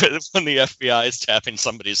it's like when the FBI is tapping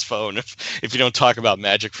somebody's phone. If you don't talk about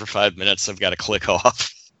magic for 5 minutes, they've got to click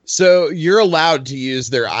off. So you're allowed to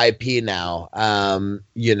use their IP now.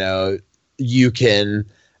 You know, you can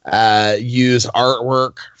use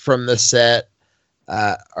artwork from the set.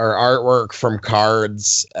 Or artwork from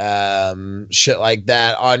cards, shit like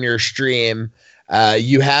that on your stream.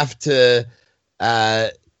 You have to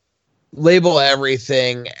label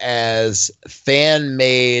everything as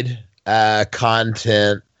fan-made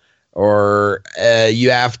content, or you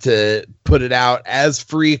have to put it out as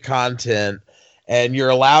free content. And you're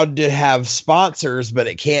allowed to have sponsors, but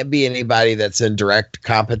it can't be anybody that's in direct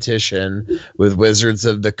competition with Wizards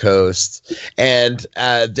of the Coast. And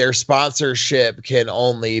their sponsorship can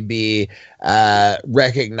only be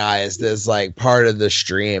recognized as like part of the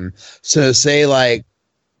stream. So say like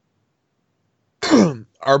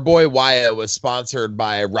our boy Wyatt was sponsored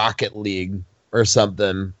by Rocket League or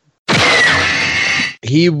something.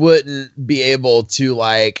 He wouldn't be able to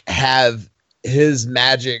like have his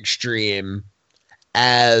Magic stream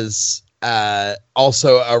as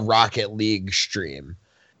also a Rocket League stream.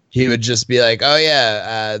 He would just be like, oh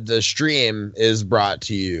yeah, the stream is brought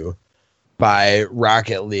to you by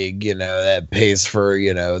Rocket League, you know, that pays for,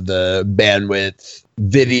 you know, the bandwidth,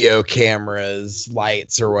 video cameras,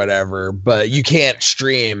 lights or whatever, but you can't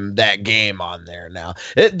stream that game on there now.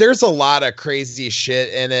 There's a lot of crazy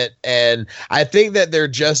shit in it, and I think that they're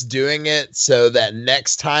just doing it so that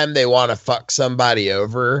next time they want to fuck somebody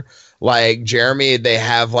over, like Jeremy, they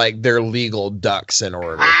have like their legal ducks in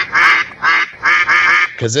order.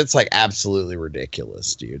 Because it's like absolutely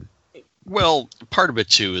ridiculous, dude. Well, part of it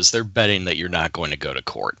too is they're betting that you're not going to go to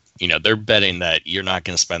court. You know, they're betting that you're not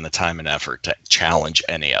going to spend the time and effort to challenge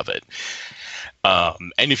any of it.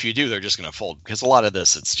 And if you do, they're just going to fold, because a lot of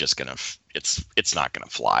this, it's not going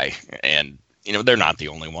to fly. And you know, they're not the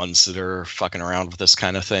only ones that are fucking around with this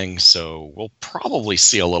kind of thing. So we'll probably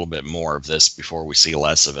see a little bit more of this before we see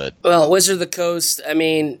less of it. Well, Wizard of the Coast, I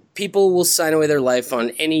mean, people will sign away their life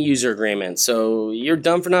on any user agreement. So you're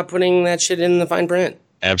dumb for not putting that shit in the fine print.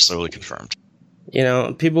 Absolutely confirmed. You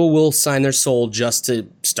know, people will sign their soul just to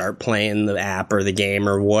start playing the app or the game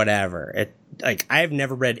or whatever. Like, I've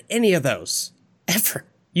never read any of those. Ever.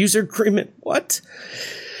 User agreement. What?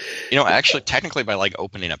 You know, actually, technically, by like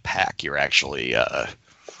opening a pack, you're actually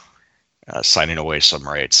signing away some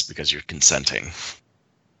rights because you're consenting.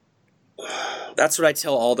 That's what I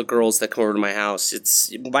tell all the girls that come over to my house.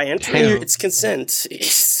 It's by entering, it's consent.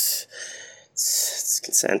 It's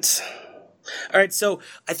consent. All right, so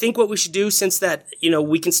I think what we should do, since that, you know,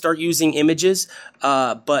 we can start using images,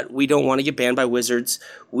 but we don't want to get banned by Wizards,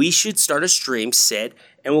 we should start a stream, Sid,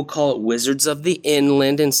 and we'll call it Wizards of the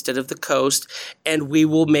Inland instead of the Coast, and we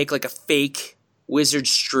will make like a fake Wizard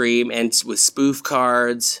stream and with spoof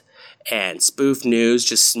cards and spoof news,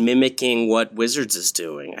 just mimicking what Wizards is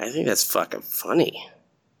doing. I think that's fucking funny.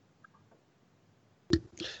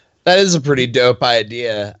 That is a pretty dope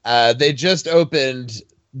idea. They just opened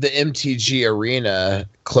the MTG Arena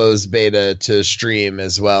closed beta to stream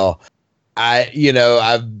as well.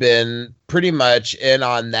 I've been pretty much in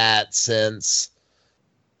on that since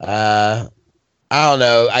I don't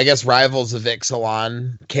know, I guess Rivals of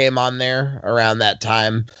Ixalan came on there around that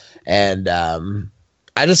time, and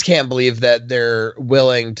I just can't believe that they're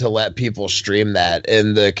willing to let people stream that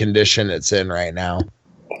in the condition it's in right now.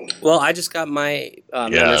 Well, I just got my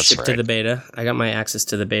membership to the beta. I got my access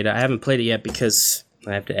to the beta. I haven't played it yet because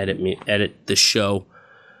I have to edit the show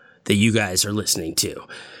that you guys are listening to.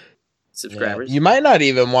 Subscribers. Yeah, you might not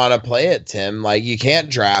even want to play it, Tim. Like, you can't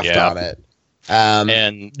draft on it.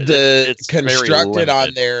 And it's constructed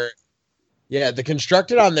on there. Yeah, the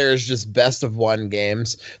constructed on there is just best of one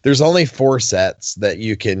games. There's only 4 sets that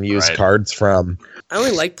you can use cards from. I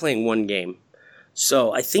only like playing one game,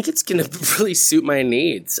 so I think it's gonna really suit my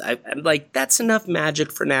needs. I'm like, that's enough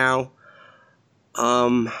Magic for now.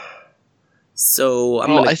 So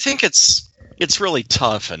I think it's really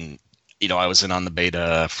tough, and you know, I was in on the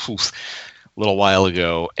beta little while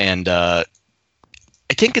ago, and I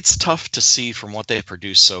think it's tough to see from what they've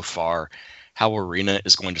produced so far how Arena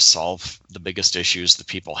is going to solve the biggest issues that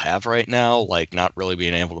people have right now, like not really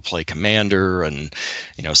being able to play Commander and,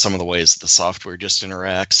 some of the ways the software just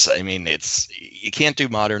interacts. I mean, you can't do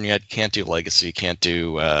Modern yet, can't do Legacy, you can't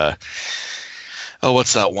do,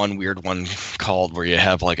 what's that one weird one called where you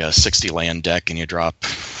have like a 60 land deck and you draw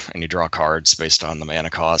cards based on the mana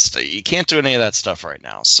cost. You can't do any of that stuff right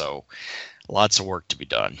now, so lots of work to be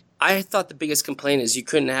done. I thought the biggest complaint is you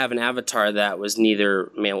couldn't have an avatar that was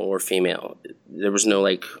neither male or female. There was no,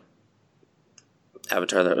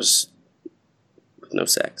 avatar that was with no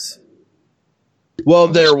sex. Well,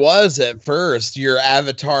 there was at first. Your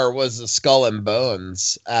avatar was a skull and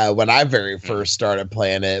bones when I very first started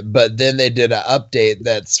playing it. But then they did an update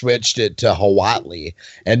that switched it to Hawaii.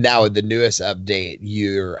 And now with the newest update,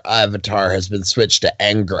 your avatar has been switched to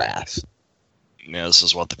Angrath. This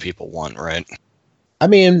is what the people want, right? I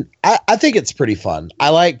mean, I think it's pretty fun. I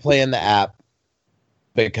like playing the app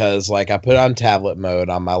because, I put it on tablet mode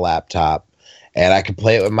on my laptop, and I can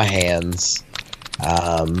play it with my hands.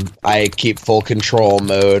 I keep full control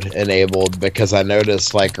mode enabled because I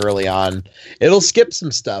noticed, early on, it'll skip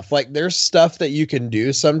some stuff. There's stuff that you can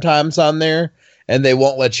do sometimes on there, and they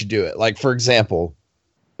won't let you do it. For example,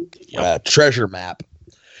 treasure map.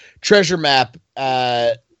 Treasure map,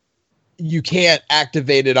 you can't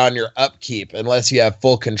activate it on your upkeep unless you have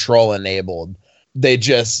full control enabled. They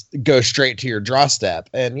just go straight to your draw step.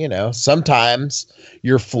 And, sometimes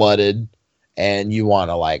you're flooded and you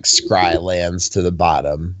want to scry lands to the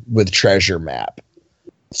bottom with treasure map.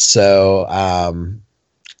 So, I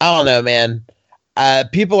don't know, man.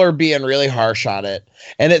 People are being really harsh on it.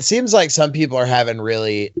 And it seems like some people are having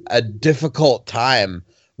really a difficult time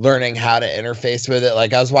learning how to interface with it.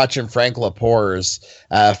 I was watching Frank Lepore's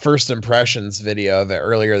first impressions video of it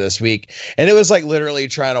earlier this week, and it was literally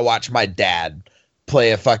trying to watch my dad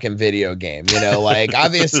play a fucking video game,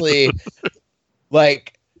 obviously,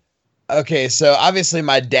 okay, so obviously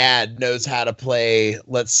my dad knows how to play,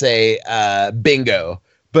 let's say, bingo.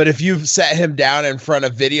 But if you sat him down in front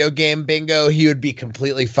of video game bingo, he would be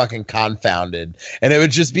completely fucking confounded. And it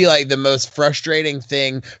would just be the most frustrating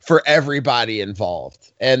thing for everybody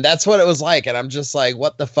involved. And that's what it was like. And I'm just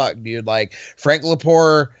what the fuck, dude? Frank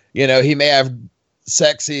Lepore, he may have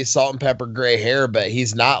sexy salt and pepper gray hair, but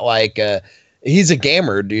he's not he's a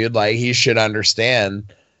gamer, dude. He should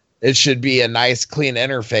understand. It should be a nice, clean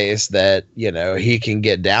interface that, he can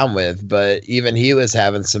get down with. But even he was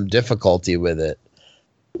having some difficulty with it.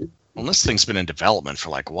 Well, this thing's been in development for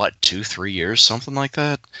 2-3 years, something like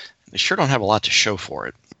that. They sure don't have a lot to show for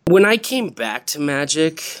it. When I came back to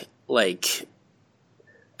Magic, I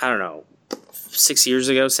don't know, 7 years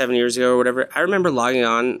ago or whatever, I remember logging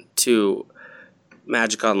on to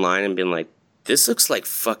Magic Online and being this looks like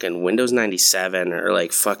fucking Windows 97 or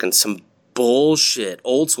fucking some bullshit,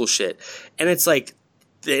 old school shit. And it's the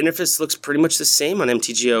interface looks pretty much the same on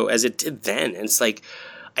MTGO as it did then. And it's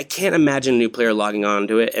I can't imagine a new player logging on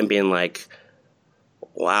to it and being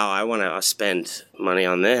wow, I want to spend money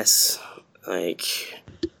on this.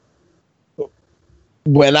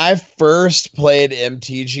 When I first played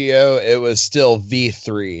MTGO, it was still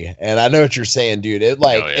V3. And I know what you're saying, dude. It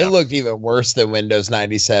it looked even worse than Windows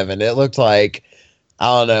 97. It looked I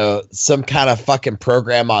don't know, some kind of fucking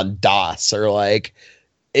program on DOS or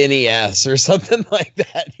NES or something like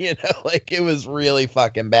that. It was really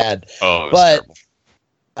fucking bad. Oh, but terrible.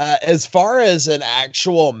 As far as an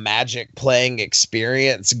actual Magic playing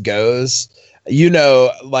experience goes,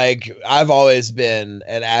 I've always been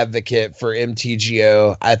an advocate for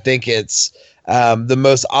MTGO. I think it's the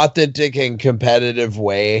most authentic and competitive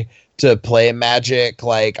way to play Magic,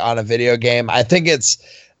 on a video game. I think it's,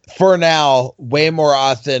 for now, way more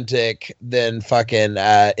authentic than fucking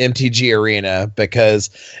MTG Arena, because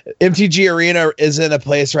MTG Arena is in a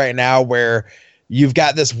place right now where you've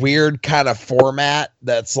got this weird kind of format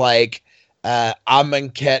that's Amonkhet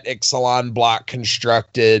Ixalan block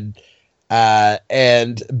constructed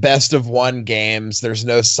and best of one games. There's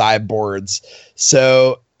no sideboards.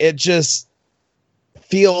 So it just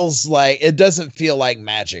feels it doesn't feel like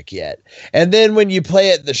Magic yet. And then when you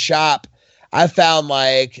play at the shop, I found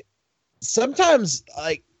sometimes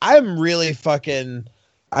I'm really fucking,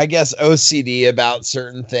 I guess, OCD about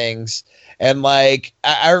certain things. And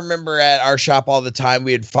I remember at our shop all the time,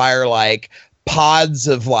 we'd fire pods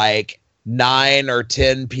of 9 or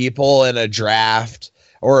 10 people in a draft,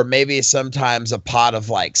 or maybe sometimes a pod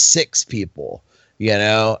of 6 people,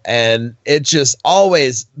 and it just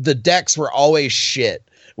always, the decks were always shit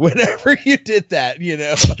whenever you did that,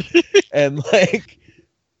 and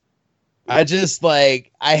I just I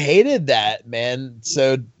hated that, man.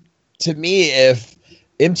 So to me, if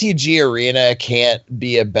MTG Arena can't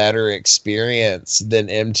be a better experience than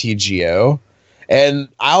MTGO, and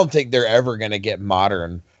I don't think they're ever going to get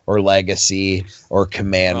Modern or Legacy or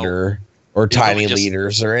Commander or Tiny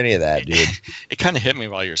Leaders or any of that, dude. It kind of hit me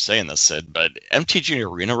while you're saying this, Sid, but MTG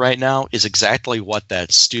Arena right now is exactly what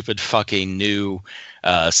that stupid fucking new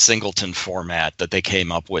singleton format that they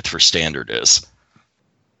came up with for Standard is.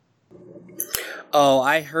 Oh,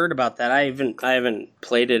 I heard about that. I haven't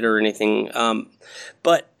played it or anything.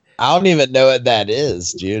 But I don't even know what that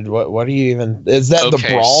is, dude. What do you even? Is that the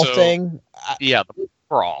brawl thing? Yeah, the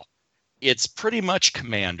brawl. It's pretty much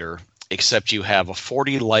Commander, except you have a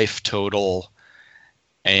 40 life total,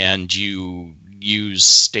 and you use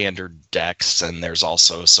standard decks, and there's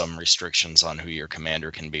also some restrictions on who your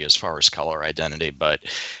commander can be as far as color identity. But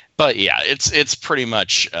yeah, it's pretty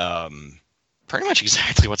much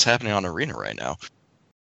exactly what's happening on Arena right now.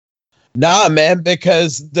 Nah, man,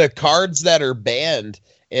 because the cards that are banned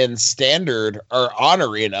in Standard are on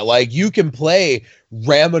Arena. Like, you can play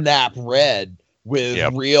Ramonap Red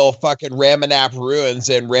with real fucking Ramonap Ruins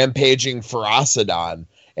and Rampaging Ferocidon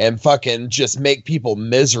and fucking just make people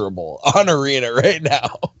miserable on Arena right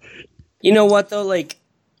now. You know what, though? Like,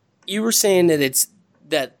 you were saying that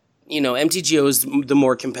MTGO is the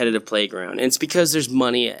more competitive playground. And it's because there's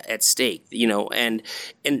money at stake, and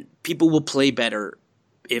people will play better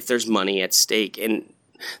if there's money at stake. And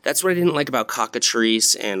that's what I didn't like about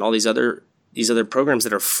Cockatrice and all these other programs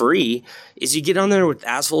that are free, is you get on there with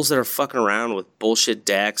assholes that are fucking around with bullshit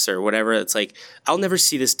decks or whatever. It's like, I'll never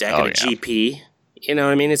see this deck at a GP. You know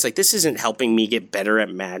what I mean? It's like, this isn't helping me get better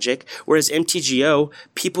at Magic. Whereas MTGO,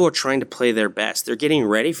 people are trying to play their best. They're getting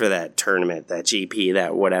ready for that tournament, that GP,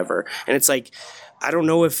 that whatever. And it's like, I don't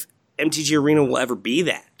know if MTG Arena will ever be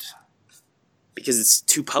that, because it's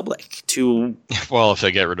too public, too... Well, if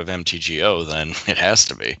they get rid of MTGO, then it has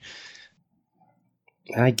to be.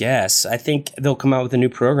 I guess. I think they'll come out with a new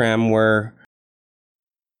program where...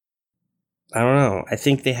 I don't know. I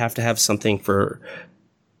think they have to have something for...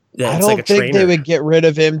 I don't think they would get rid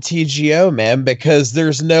of MTGO, man, because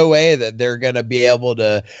there's no way that they're going to be able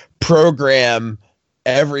to program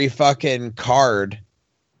every fucking card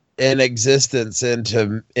in existence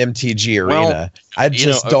into MTG Arena. Well, I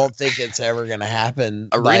just don't think it's ever going to happen.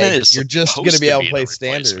 Arena is you're just going to be able to play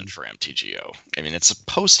Standard for MTGO. I mean, it's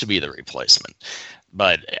supposed to be the replacement.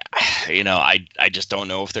 But, I just don't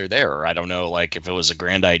know if they're there. Or I don't know, like, if it was a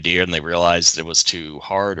grand idea and they realized it was too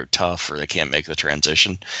hard or tough or they can't make the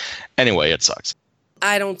transition. Anyway, it sucks.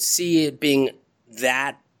 I don't see it being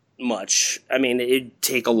that much. I mean, it'd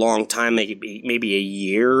take a long time, maybe a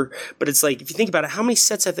year. But it's like, if you think about it, how many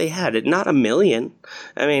sets have they had? Not a million.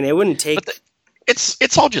 I mean, it wouldn't take...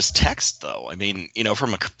 It's all just text, though. I mean,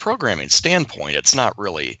 from a programming standpoint, it's not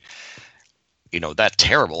really... that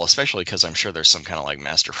terrible, especially because I'm sure there's some kind of like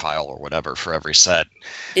master file or whatever for every set.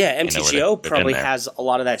 Yeah, MTGO probably has a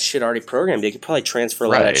lot of that shit already programmed. They could probably transfer a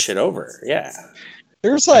lot of that shit over. Yeah.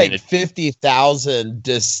 There's like 50,000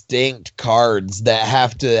 distinct cards that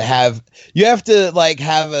you have to like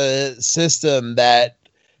have a system that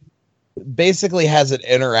basically has an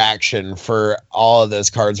interaction for all of those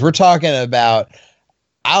cards. We're talking about,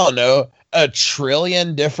 I don't know, 1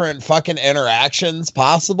 trillion different fucking interactions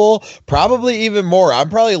possible, probably even more. I'm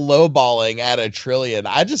probably lowballing at 1 trillion.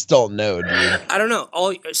 I just don't know, dude. I don't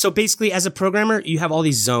know. So basically, as a programmer, you have all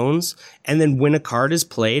these zones, and then when a card is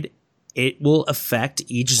played, it will affect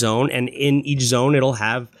each zone, and in each zone, it'll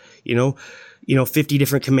have 50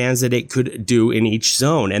 different commands that it could do in each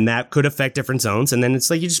zone, and that could affect different zones. And then it's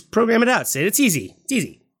like you just program it out. Say it's easy. It's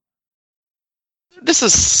easy. This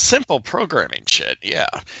is simple programming shit. Yeah.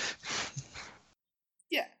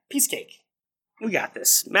 Piece cake. We got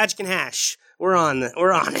this. Magic and Hash. We're on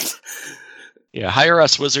it. Yeah, hire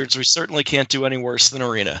us, wizards. We certainly can't do any worse than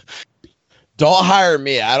Arena. Don't hire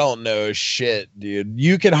me. I don't know shit, dude.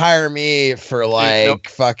 You can hire me for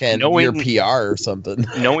fucking your PR or something.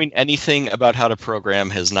 Knowing anything about how to program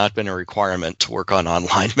has not been a requirement to work on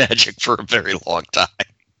online Magic for a very long time.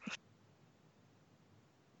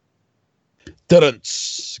 Got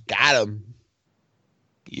him.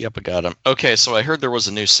 Yep, I got him. Okay, so I heard there was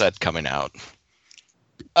a new set coming out.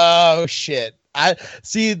 Oh, shit. I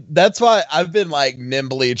see. That's why I've been like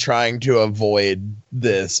nimbly trying to avoid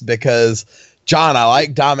this, because John, I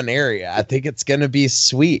like Dominaria. I think it's going to be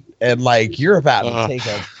sweet. And like, you're about to take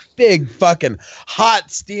a big fucking hot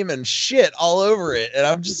steaming shit all over it. And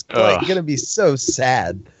I'm just like going to be so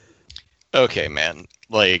sad. Okay, man.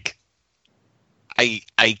 Like,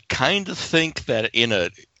 I kind of think that in a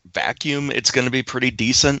vacuum it's going to be pretty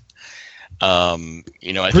decent. I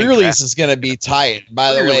think pre-release is going to be tight.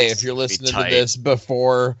 By the way, Pre-release if you're is gonna be listening to tight. this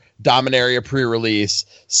before Dominaria pre-release,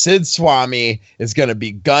 Sid Swami is going to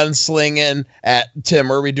be gunslinging at Tim.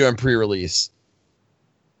 Where are we doing pre-release?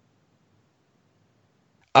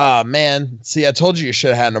 Man. See, I told you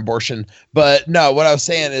should have had an abortion. But no, what I was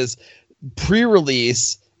saying is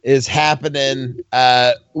pre-release is happening.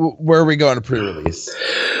 Where are we going to pre-release?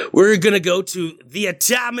 We're going to go to the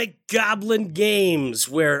Atomic Goblin Games,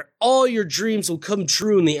 where all your dreams will come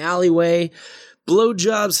true in the alleyway.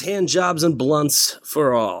 Blowjobs, handjobs, and blunts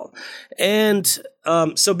for all. And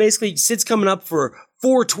so basically, Sid's coming up for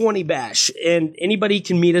 420 Bash, and anybody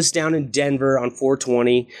can meet us down in Denver on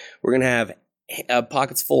 420. We're going to have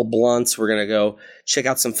pockets full of blunts. We're going to go check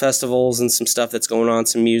out some festivals and some stuff that's going on,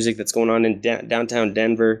 some music that's going on in downtown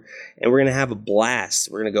Denver. And we're going to have a blast.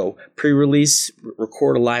 We're going to go pre-release,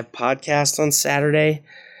 record a live podcast on Saturday.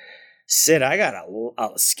 Sid, I got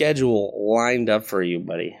a schedule lined up for you,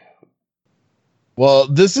 buddy. Well,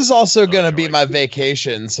 this is also going to be my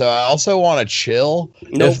vacation, so I also want to chill,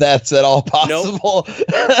 if that's at all possible.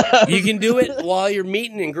 Nope. You can do it while you're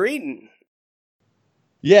meeting and greeting.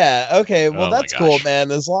 Yeah, okay, well that's cool,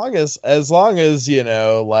 man. As long as I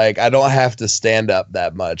don't have to stand up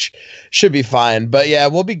that much, should be fine. But yeah,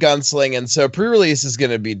 we'll be gunslinging. So pre-release is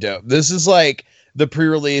gonna be dope. This is like the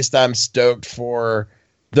pre-release I'm stoked for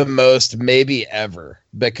the most maybe ever,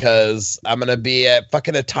 because I'm gonna be at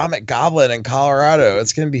fucking Atomic Goblin in Colorado.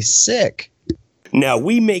 It's gonna be sick. Now,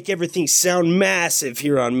 we make everything sound massive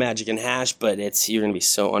here on Magic and Hash, but you're gonna be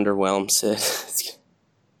so underwhelmed, Sid.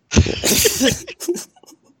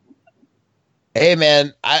 Hey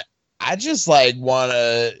man, I just want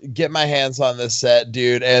to get my hands on this set,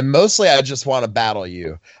 dude, and mostly I just want to battle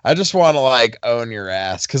you. I just want to own your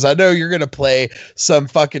ass, because I know you're gonna play some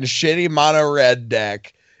fucking shitty mono red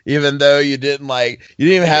deck, even though you didn't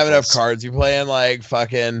even have enough cards. You playing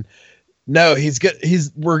fucking no.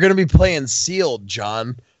 We're gonna be playing sealed,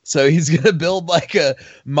 John. So he's gonna build a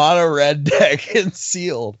mono red deck in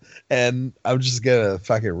sealed, and I'm just gonna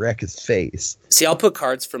fucking wreck his face. See, I'll put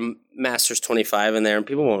cards from Masters 25 in there, and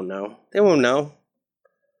people won't know. They won't know.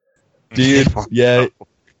 Dude, yeah.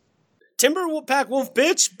 Timber Pack Wolf,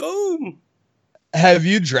 bitch, boom. Have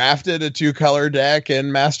you drafted a 2-color deck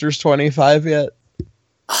in Masters 25 yet?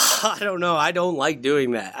 I don't know. I don't like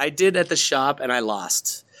doing that. I did at the shop, and I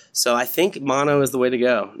lost. So I think mono is the way to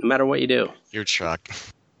go, no matter what you do. You're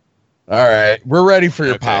shocked. All right, we're ready for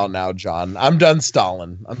your pile now, John. I'm done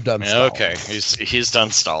stalling. Stalling. Okay, he's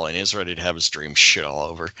done stalling. He's ready to have his dream shit all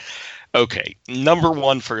over. Okay, number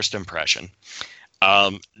one first impression.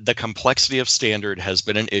 The complexity of Standard has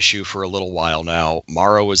been an issue for a little while now.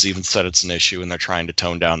 Morrow has even said it's an issue, and they're trying to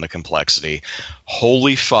tone down the complexity.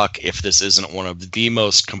 Holy fuck if this isn't one of the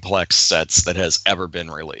most complex sets that has ever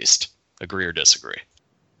been released. Agree or disagree?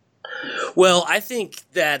 Well, I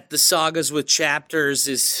think that the sagas with chapters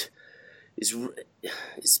is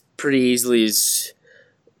pretty easily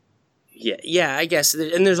yeah, I guess.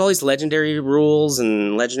 And there's all these legendary rules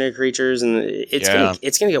and legendary creatures, and it's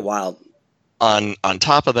gonna get wild. On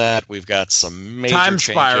top of that, we've got some major Time changes.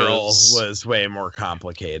 Spiral was way more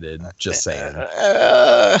complicated. Just saying.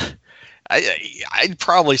 I'd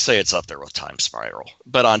probably say it's up there with Time Spiral.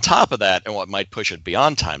 But on top of that, and what might push it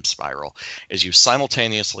beyond Time Spiral, is you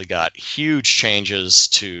simultaneously got huge changes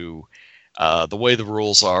to the way the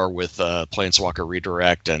rules are with Planeswalker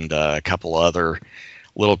Redirect and a couple other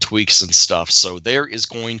little tweaks and stuff. So there is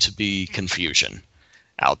going to be confusion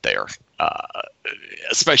out there,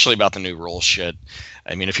 especially about the new rule shit.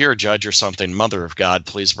 I mean, if you're a judge or something, Mother of God,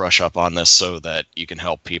 please brush up on this so that you can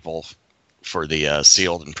help people for the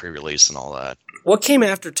sealed and pre-release and all that. What came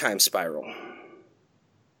after Time Spiral?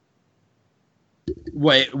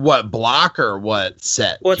 Wait, what block or what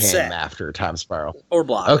set came after Time Spiral? Or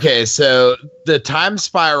block. Okay, so the Time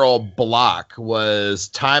Spiral block was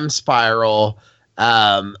Time Spiral,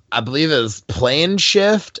 I believe it was Plane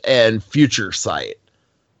Shift and Future Sight.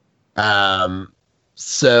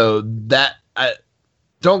 So that,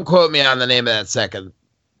 don't quote me on the name of that second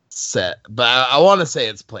set, but I want to say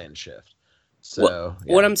it's Plane Shift. So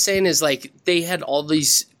what I'm saying is they had all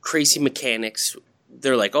these crazy mechanics.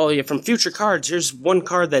 They're like, oh yeah, from future cards, here's one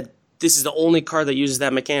card that this is the only card that uses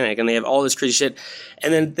that mechanic, and they have all this crazy shit.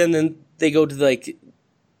 And then they go to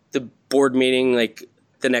the board meeting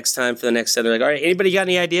the next time for the next set. They're like, all right, anybody got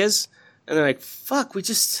any ideas? And they're like, fuck, we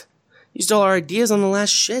just used all our ideas on the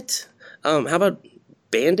last shit. How about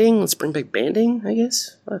banding? Let's bring back banding, I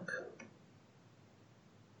guess. Fuck.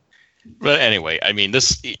 But anyway, I mean,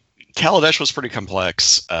 this Kaladesh was pretty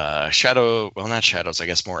complex. Not Shadows, I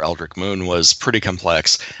guess more Eldritch Moon was pretty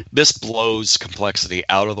complex. This blows complexity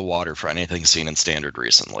out of the water for anything seen in Standard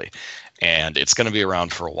recently. And it's going to be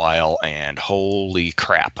around for a while, and holy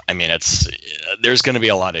crap. I mean, there's going to be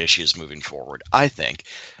a lot of issues moving forward, I think.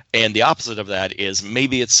 And the opposite of that is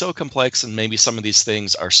maybe it's so complex and maybe some of these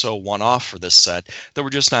things are so one-off for this set that we're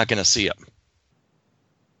just not going to see them.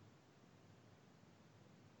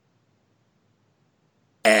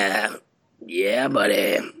 Yeah,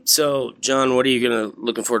 buddy. So, John, what are you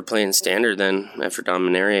looking forward to playing Standard then after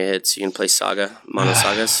Dominaria hits? You can play Saga, Mono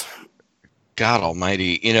Sagas? God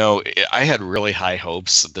almighty. I had really high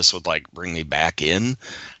hopes that this would bring me back in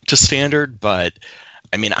to Standard, but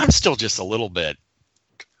I mean, I'm still just a little bit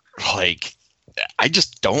I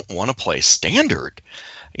just don't want to play Standard.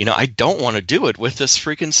 I don't want to do it with this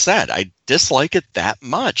freaking set. I dislike it that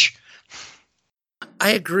much.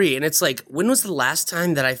 I agree. And it's when was the last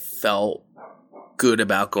time that I felt good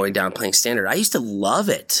about going down playing Standard? I used to love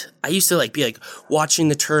it. I used to be watching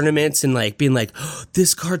the tournaments and being oh,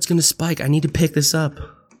 this card's going to spike. I need to pick this up.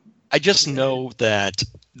 I just know that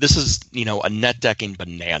this is, a net decking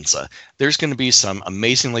bonanza. There's going to be some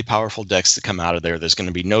amazingly powerful decks that come out of there. There's going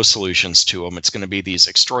to be no solutions to them. It's going to be these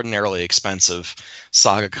extraordinarily expensive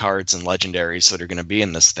Saga cards and legendaries that are going to be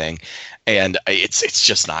in this thing. And it's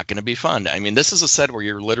just not going to be fun. I mean, this is a set where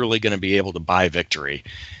you're literally going to be able to buy victory.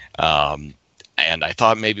 And I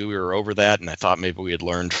thought maybe we were over that, and I thought maybe we had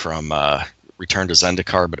learned from Return to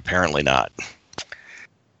Zendikar, but apparently not.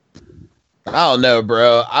 I don't know,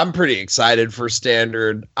 bro. I'm pretty excited for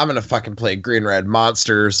Standard. I'm going to fucking play Green Red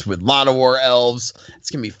Monsters with Lana War Elves. It's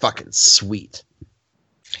going to be fucking sweet.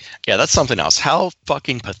 Yeah, that's something else. How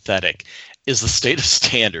fucking pathetic is the state of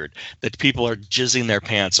Standard that people are jizzing their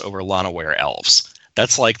pants over Lana War Elves?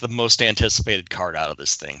 That's the most anticipated card out of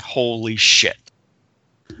this thing. Holy shit.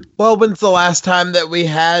 Well, when's the last time that we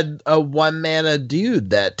had a 1-mana dude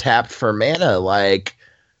that tapped for mana?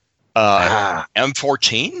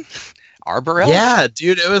 M14? Arbor Elf? Yeah,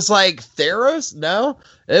 dude, it was Theros? No,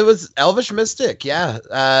 it was Elvish Mystic. Yeah.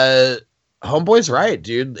 Homeboy's right,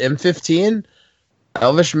 dude. M15,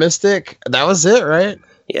 Elvish Mystic. That was it, right?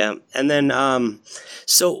 Yeah. And then,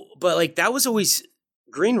 but that was always,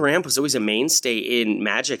 Green Ramp was always a mainstay in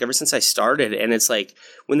Magic ever since I started. And it's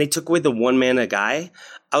when they took away the 1-mana guy,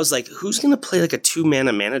 I was who's going to play a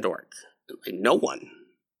 2-mana mana dork? No one.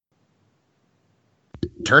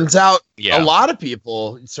 Turns out a lot of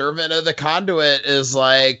people. Servant of the Conduit is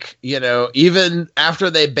even after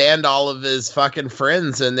they banned all of his fucking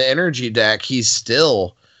friends in the energy deck, he's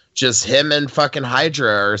still just him and fucking Hydra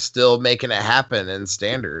are still making it happen in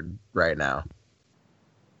Standard right now.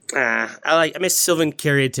 I miss Sylvan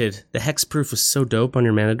Caryatid. The hexproof was so dope on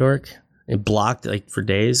your mana dork. It blocked for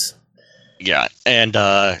days. Yeah, and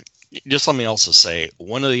just let me also say,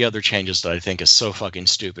 one of the other changes that I think is so fucking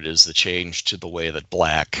stupid is the change to the way that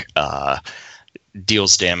black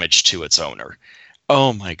deals damage to its owner.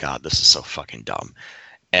 Oh my god, this is so fucking dumb.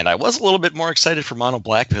 And I was a little bit more excited for Mono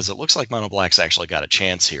Black because it looks like Mono Black's actually got a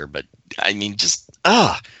chance here, but I mean,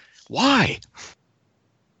 why?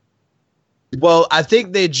 Well, I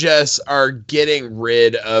think they just are getting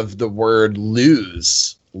rid of the word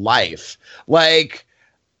lose life.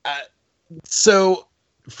 So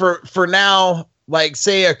for now,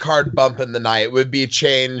 say a card bump in the night would be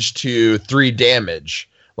changed to 3 damage,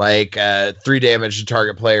 3 damage to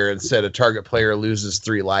target player instead of target player loses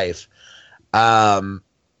 3 life. I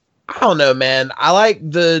don't know, man. I like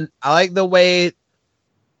the way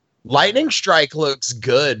Lightning Strike looks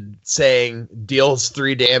good, saying deals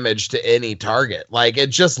 3 damage to any target. It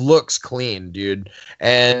just looks clean, dude.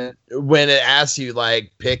 And when it asks you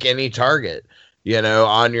pick any target,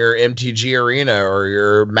 on your MTG Arena or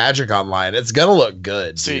your Magic Online, it's gonna look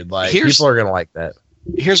good, dude. People are gonna like that.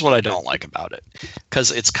 Here's what I don't like about it,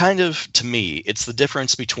 because it's kind of, to me, it's the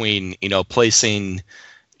difference between placing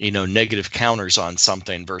negative counters on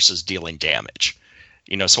something versus dealing damage.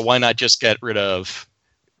 So why not just get rid of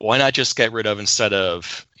instead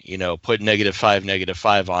of put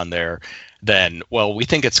 -5 on there, then, well, we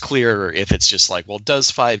think it's clear if it's just does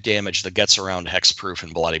 5 damage that gets around hexproof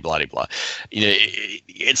and blah, blah, blah.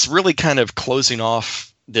 It's really kind of closing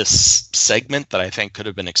off this segment that I think could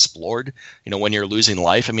have been explored. When you're losing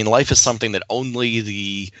life, I mean, life is something that only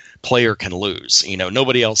the player can lose.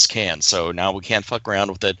 Nobody else can. So now we can't fuck around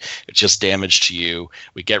with it. It's just damage to you.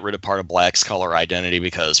 We get rid of part of black's color identity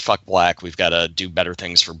because fuck black. We've got to do better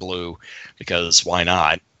things for blue because why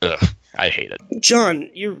not? Ugh. I hate it. John,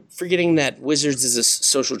 you're forgetting that Wizards is a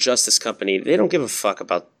social justice company. They don't give a fuck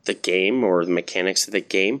about the game or the mechanics of the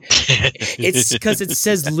game. It's because it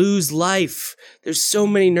says lose life. There's so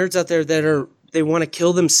many nerds out there that they want to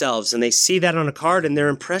kill themselves, and they see that on a card, and they're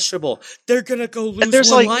impressionable. They're gonna go lose and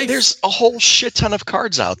there's life. There's a whole shit ton of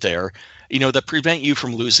cards out there, that prevent you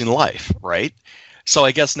from losing life, right? So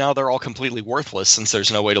I guess now they're all completely worthless since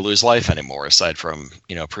there's no way to lose life anymore aside from,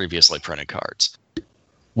 previously printed cards.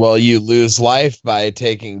 Well, you lose life by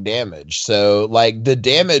taking damage. So, like, the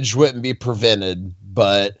damage wouldn't be prevented,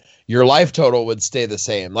 but your life total would stay the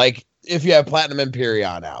same. Like, if you have Platinum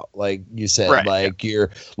Empyrean out, like you said, right,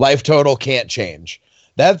 your life total can't change.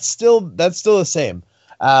 That's still the same.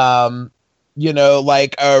 Like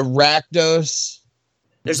a Rakdos.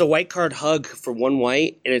 There's a white card hug for 1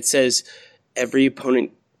 white, and it says every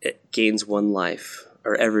opponent gains 1 life,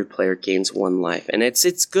 or every player gains 1 life. And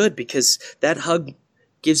it's good because that hug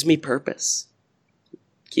gives me purpose.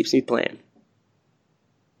 Keeps me playing.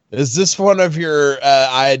 Is this one of your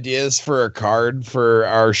ideas for a card for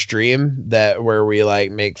our stream where we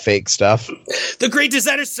like make fake stuff? The Great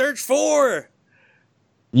Designer Search 4!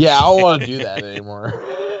 Yeah, I don't want to do that anymore.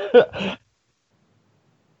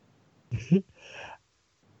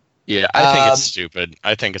 Yeah, I think it's stupid.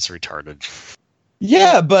 I think it's retarded.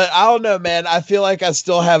 Yeah, but I don't know, man. I feel like I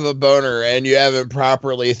still have a boner and you haven't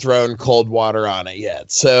properly thrown cold water on it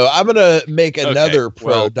yet. So I'm going to make another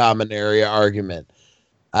pro-Dominaria argument.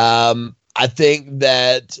 I think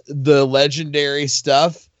that the legendary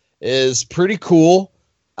stuff is pretty cool.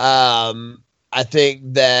 I think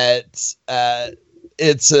that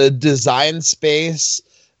it's a design space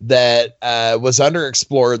that was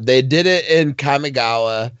underexplored. They did it in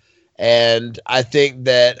Kamigawa. And I think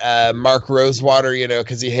that Mark Rosewater,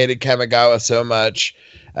 because he hated Kamigawa so much,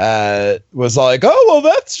 was like, oh, well,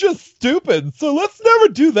 that's just stupid. So let's never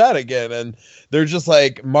do that again. And they're just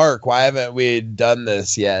like, Mark, why haven't we done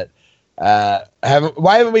this yet? Why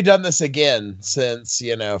haven't we done this again since,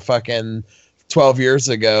 fucking 12 years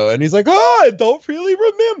ago? And he's like, oh, I don't really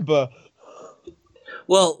remember.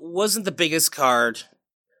 Well, wasn't the biggest card,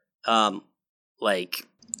 like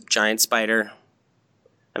Giant Spider?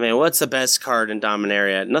 I mean, what's the best card in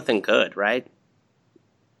Dominaria? Nothing good, right?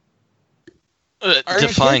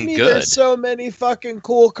 Define good. There's so many fucking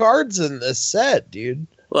cool cards in this set, dude.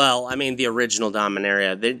 Well, I mean, the original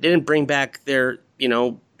Dominaria. They didn't bring back their,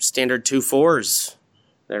 standard 2/4s.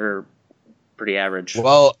 They're pretty average.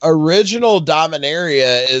 Well, original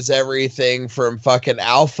Dominaria is everything from fucking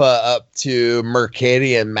Alpha up to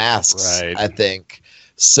Mercadian Masks, right. I think.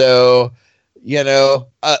 So,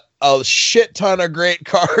 a shit ton of great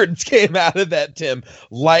cards came out of that, Tim.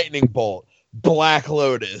 Lightning Bolt, Black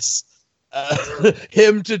Lotus,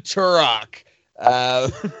 Him to Turok,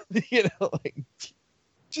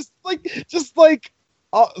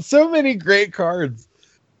 so many great cards.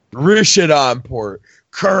 Rishodon Port,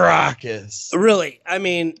 Caracas. Really, I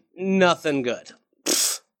mean, nothing good.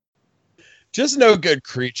 Just no good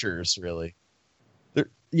creatures, really.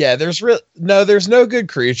 There's no good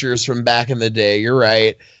creatures from back in the day. You're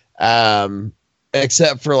right.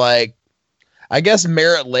 Except for I guess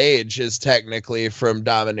Merit Lage is technically from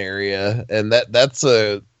Dominaria, and that's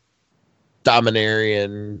a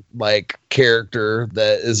Dominarian character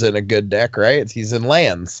that is in a good deck, right? He's in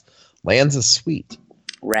lands. Lands is sweet.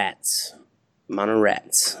 Rats. Mono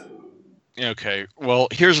rats. Okay, well,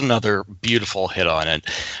 here's another beautiful hit on it.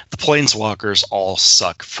 The Planeswalkers all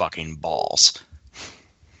suck fucking balls.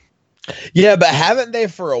 Yeah, but haven't they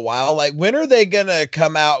for a while? When are they gonna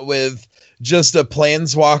come out with just a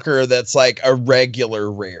Planeswalker that's a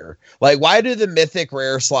regular rare? Why do the mythic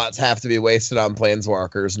rare slots have to be wasted on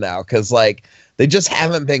Planeswalkers now? Because they just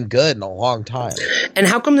haven't been good in a long time. And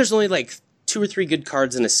how come there's only 2 or 3 good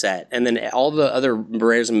cards in a set, and then all the other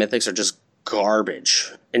rares and mythics are just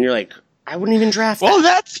garbage? And you're like, I wouldn't even draft Well,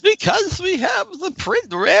 that's because we have the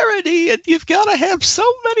print rarity, and you've got to have so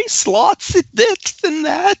many slots in this and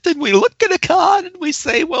that, and we look at a card and we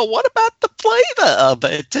say, well, what about the flavor of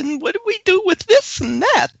it, and what do we do with this and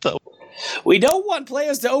that, though? We don't want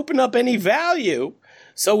players to open up any value,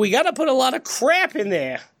 so we got to put a lot of crap in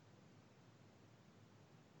there.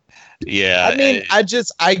 Yeah. I mean,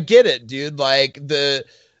 I get it, dude. The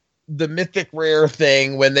mythic rare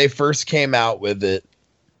thing, when they first came out with it,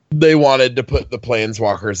 they wanted to put the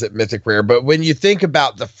Planeswalkers at mythic rare. But when you think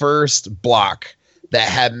about the first block that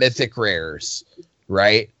had mythic rares,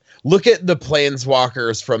 right? Look at the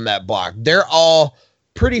Planeswalkers from that block. They're all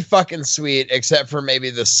pretty fucking sweet, except for maybe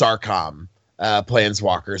the Sarkam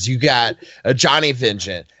Planeswalkers. You got a Johnny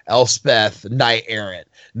Vengeant, Elspeth, Knight Errant,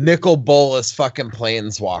 Nicol Bolas fucking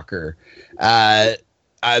Planeswalker.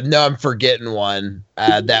 No, I'm forgetting one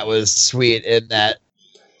that was sweet in that.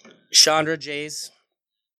 Chandra Jays.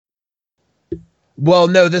 Well,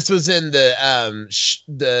 no, this was in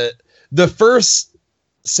the first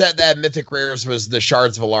set that had Mythic Rares was the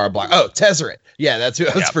Shards of Alara block. Oh, Tezzeret. Yeah, that's who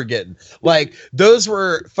I was forgetting. Like, those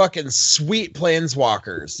were fucking sweet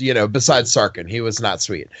planeswalkers, you know, besides Sarkhan. He was not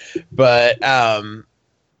sweet. But,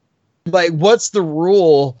 like, what's the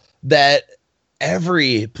rule that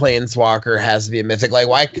every planeswalker has to be a mythic? Like,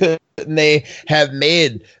 why couldn't they have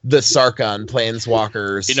made the Sarkhan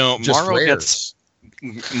planeswalkers just rares?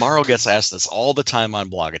 Morrow gets asked this all the time on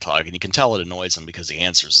Blogatalk, and you can tell it annoys him because he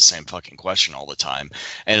answers the same fucking question all the time.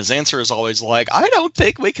 And his answer is always like, I don't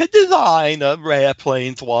think we could design a rare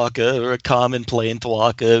planeswalker or a common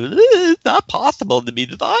planeswalker. It's not possible to be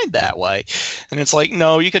designed that way. And it's like,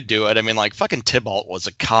 no, you could do it. I mean, like, fucking Tibalt was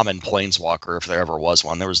a common planeswalker if there ever was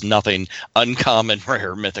one. There was nothing uncommon,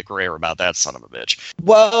 rare, mythic rare about that son of a bitch.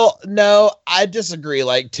 Well, no, I disagree.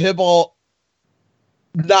 Like, Tibalt,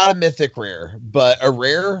 not a mythic rare, but a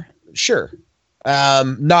rare, sure.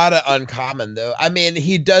 Not an uncommon though. I mean,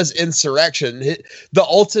 he does insurrection. The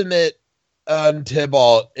ultimate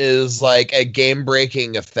Tibalt is like a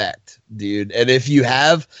game-breaking effect, dude. And if you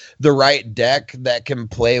have the right deck that can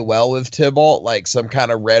play well with Tibalt, like some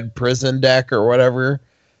kind of red prison deck or whatever,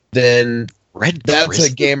 then that's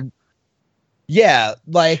prison? A game. Yeah,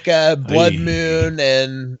 like Blood Moon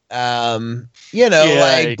and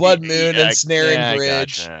like Blood Moon and Snaring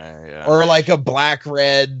Bridge, gotcha, or like a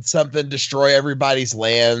black-red something, destroy everybody's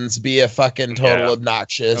lands, be a fucking total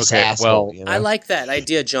obnoxious asshole. Well, I like that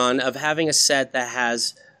idea, John, of having a set that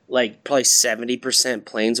has like probably 70%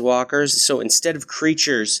 planeswalkers. So instead of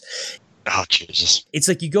creatures, oh Jesus, it's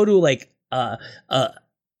like you go to like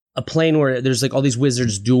a plane where there's like all these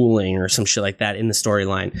wizards dueling or some shit like that in the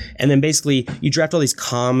storyline. And then basically you draft all these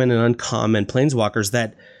common and uncommon planeswalkers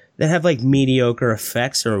that have like mediocre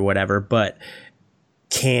effects or whatever, but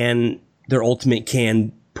their ultimate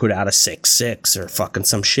can put out a 6/6 or fucking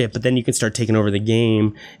some shit. But then you can start taking over the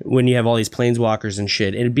game when you have all these planeswalkers and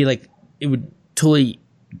shit. It'd be like, it would totally,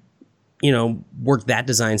 work that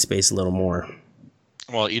design space a little more.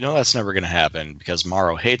 Well, that's never going to happen because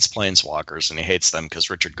Morrow hates planeswalkers, and he hates them because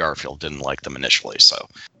Richard Garfield didn't like them initially. So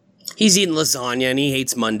he's eating lasagna and he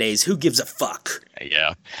hates Mondays. Who gives a fuck?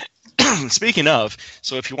 Yeah. Speaking of,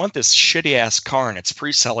 so if you want this shitty ass Karn, it's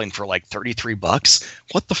pre-selling for like $33.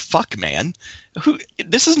 What the fuck, man?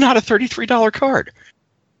 This is not a $33 card.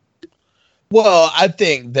 Well, I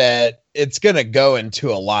think that it's gonna go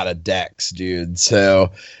into a lot of decks, dude.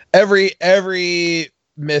 So every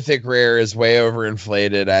mythic rare is way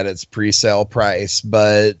overinflated at its pre-sale price,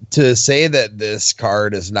 but to say that this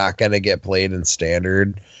card is not going to get played in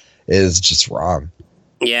standard is just wrong.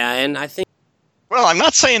 Yeah, and I think... Well, I'm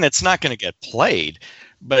not saying it's not going to get played,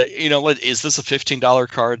 but, is this a $15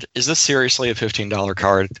 card? Is this seriously a $15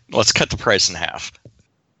 card? Let's cut the price in half.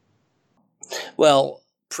 Well,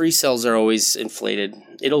 pre-sales are always inflated.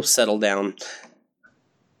 It'll settle down.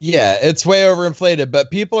 Yeah, it's way overinflated, but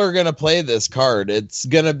people are going to play this card. It's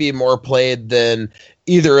going to be more played than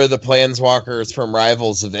either of the planeswalkers from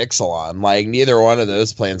Rivals of Ixalan. Like, neither one of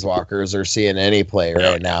those planeswalkers are seeing any play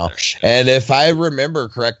right now. And if I remember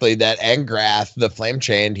correctly, that Engrath, the Flame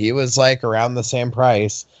Chained, he was like around the same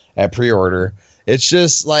price at pre-order. It's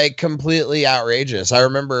just like completely outrageous. I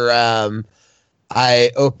remember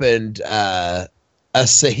I opened a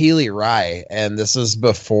Saheeli Rai, and this is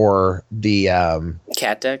before the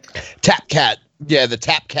cat deck? Tap Cat. Yeah, the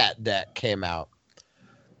Tap Cat deck came out.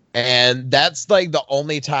 And that's like the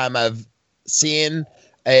only time I've seen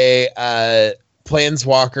a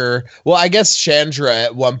planeswalker. Well, I guess Chandra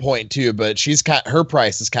at 1.2, but her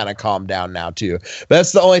price has kind of calmed down now too. But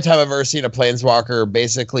that's the only time I've ever seen a planeswalker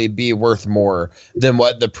basically be worth more than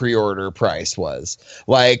what the pre-order price was.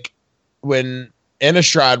 Like when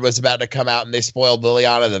Innistrad was about to come out and they spoiled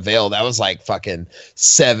Liliana the Veil, that was like fucking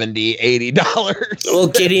 $70-$80. Well,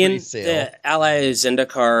 Gideon, the Ally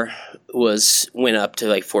Zendikar went up to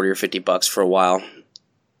like $40 or $50 for a while.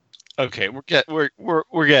 Okay,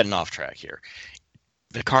 we're getting off track here.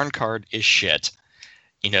 The Karn card is shit.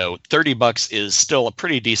 $30 is still a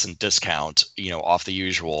pretty decent discount, off the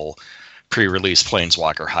usual pre-release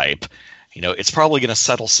Planeswalker hype. It's probably going to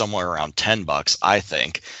settle somewhere around $10, I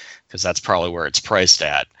think, because that's probably where it's priced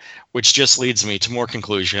at, which just leads me to more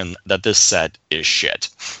conclusion that this set is shit.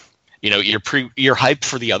 Your hype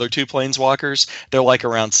for the other two Planeswalkers, they're like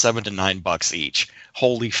around $7 to $9 each.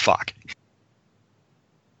 Holy fuck.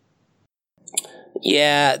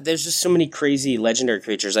 Yeah, there's just so many crazy legendary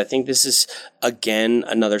creatures. I think this is, again,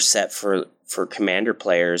 another set for for Commander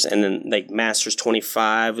players, and then like Masters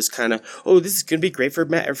 25 was kind of, oh, this is gonna be great for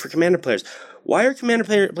Commander players. Why are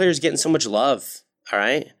Commander players getting so much love? All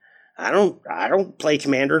right, I don't play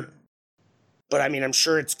Commander, but I mean, I'm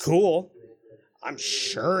sure it's cool.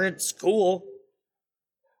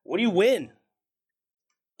 What do you win?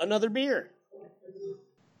 Another beer.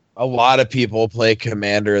 A lot of people play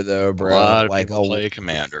Commander, though, bro. A lot of people play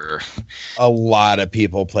Commander. A lot of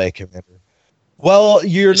people play Commander. Well,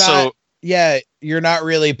 you're not. You're not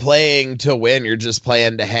really playing to win. You're just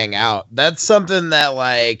playing to hang out. That's something that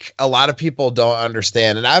like a lot of people don't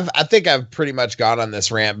understand. And I think I've pretty much gone on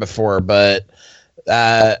this rant before, but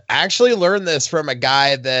I actually learned this from a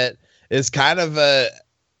guy that is kind of a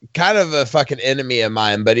fucking enemy of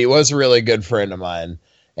mine, but he was a really good friend of mine.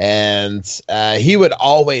 And he would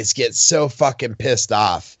always get so fucking pissed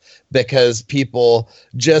off because people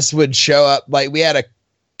just would show up. Like, we had a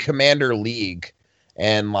Commander League,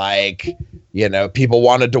 and like, you know, people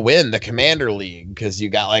wanted to win the Commander League because you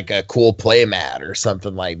got like a cool play mat or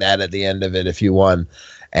something like that at the end of it if you won.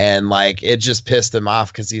 And like, it just pissed him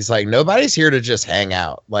off because he's like, nobody's here to just hang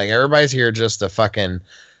out. Like, everybody's here just to fucking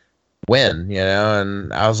win, you know?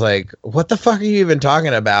 And I was like, what the fuck are you even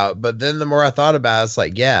talking about? But then the more I thought about it, it's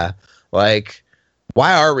like, yeah, like,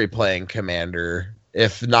 why are we playing Commander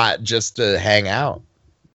if not just to hang out?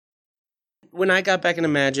 When I got back into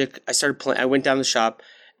Magic, I started playing. I went down the shop,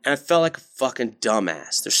 and I felt like a fucking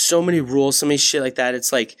dumbass. There's so many rules, so many shit like that.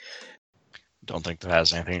 It's like, don't think that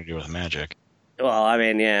has anything to do with Magic. Well, I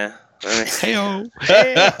mean, yeah. Hey-o.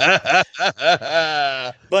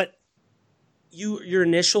 But your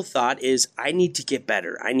initial thought is, I need to get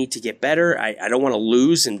better. I don't want to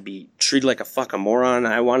lose and be treated like a fucking moron.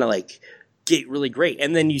 I want to like get really great.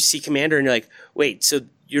 And then you see Commander, and you're like, wait, so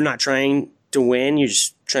you're not trying to win? You're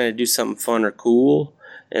just trying to do something fun or cool?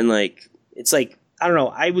 And like, it's like, I don't know.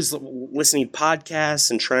 I was listening to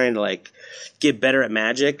podcasts and trying to like get better at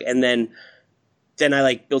Magic, and then I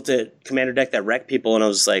like built a Commander deck that wrecked people, and I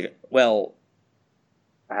was like, well,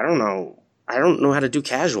 I don't know how to do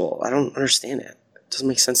casual. I don't understand it. It doesn't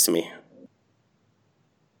make sense to me.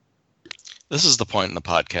 This is the point in the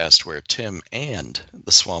podcast where Tim and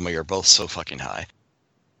the Swami are both so fucking high.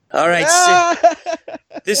 All right,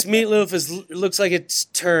 this meatloaf looks like it's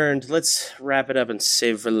turned. Let's wrap it up and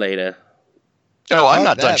save for later. No, I'm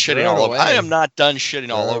not done shitting all over. I am not done shitting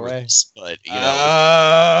all over this, but you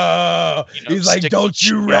know, he's like, "Don't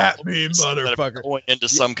you rat me, motherfucker!" Going into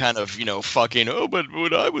some kind of fucking but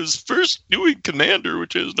when I was first doing Commander,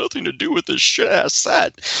 which has nothing to do with this shit ass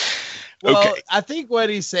set. Well, okay. I think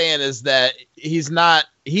what he's saying is that he's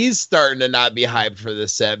starting to not be hyped for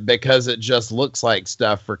this set because it just looks like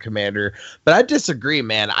stuff for Commander. But I disagree,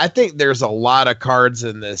 man. I think there's a lot of cards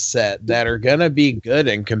in this set that are going to be good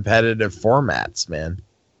in competitive formats, man.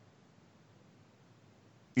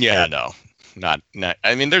 Yeah, no. Not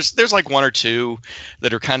I mean, there's like one or two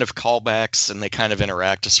that are kind of callbacks and they kind of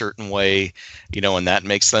interact a certain way, and that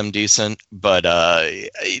makes them decent. But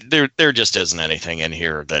there just isn't anything in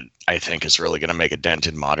here that I think is really going to make a dent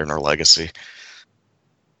in Modern or Legacy.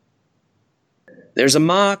 There's a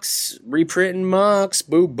Mox, reprinting Mox,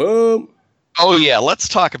 boom, boom. Oh yeah, let's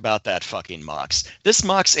talk about that fucking Mox. This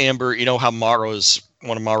Mox Amber, how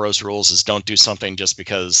one of Maro's rules is don't do something just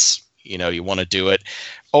because you want to do it.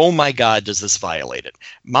 Oh my God, does this violate it?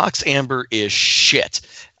 Mox Amber is shit.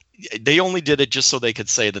 They only did it just so they could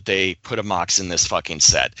say that they put a Mox in this fucking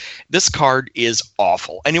set. This card is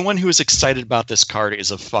awful. Anyone who is excited about this card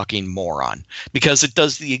is a fucking moron because it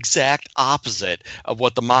does the exact opposite of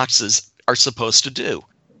what the Moxes are supposed to do.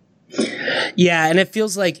 Yeah, and it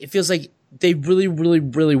feels like they really, really,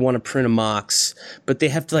 really want to print a Mox, but they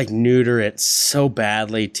have to like neuter it so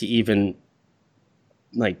badly to even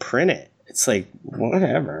like print it. It's like,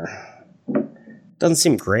 whatever. Doesn't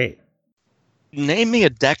seem great. Name me a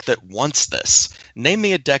deck that wants this. Name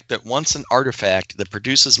me a deck that wants an artifact that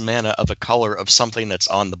produces mana of a color of something that's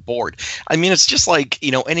on the board. I mean, it's just like,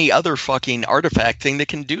 any other fucking artifact thing that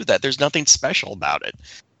can do that. There's nothing special about it.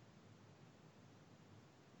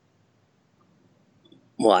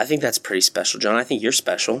 Well, I think that's pretty special, John. I think you're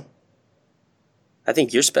special. I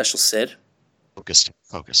think you're special, Sid.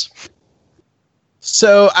 Focus.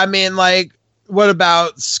 So, I mean, like, what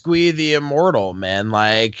about Squee the Immortal, man?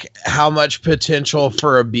 Like, how much potential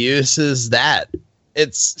for abuse is that?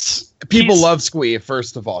 People love Squee,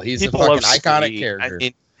 first of all. He's a fucking iconic character. I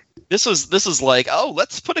mean, this is like,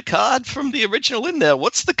 let's put a card from the original in there.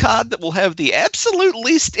 What's the card that will have the absolute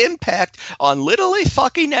least impact on literally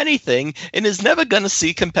fucking anything and is never going to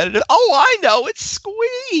see competitive? Oh, I know, it's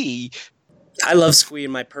Squee. I love Squee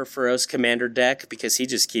in my Perforos Commander deck because he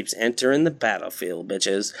just keeps entering the battlefield,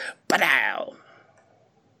 bitches. Ba-dow!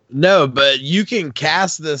 No, but you can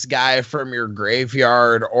cast this guy from your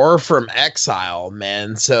graveyard or from exile,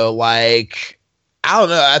 man. So, like, I don't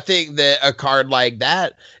know. I think that a card like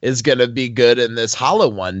that is going to be good in this Hollow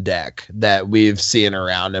One deck that we've seen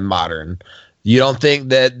around in Modern. You don't think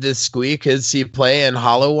that this Squee could see play in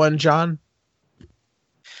Hollow One, John?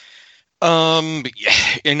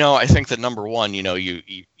 I think that number one, you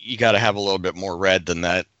got to have a little bit more red than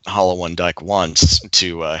that Hollow One deck wants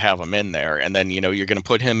to have him in there. And then, you're going to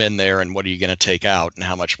put him in there, and what are you going to take out, and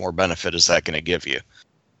how much more benefit is that going to give you?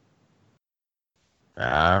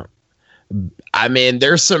 I mean,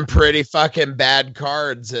 there's some pretty fucking bad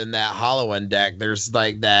cards in that Hollow One deck. There's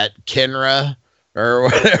like that Kinra or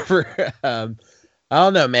whatever. I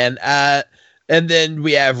don't know, man. And then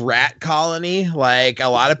we have Rat Colony. Like, a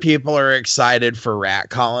lot of people are excited for Rat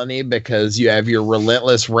Colony because you have your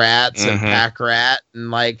Relentless Rats and Pack Rat.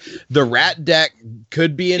 And, like, the Rat deck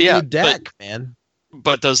could be a new deck, man.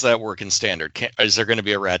 But does that work in Standard? Is there going to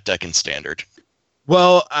be a Rat deck in Standard?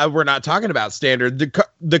 Well, we're not talking about Standard.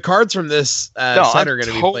 The cards from this set are going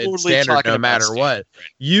to be played in Standard no matter what.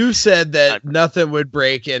 You said that nothing would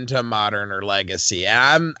break into Modern or Legacy.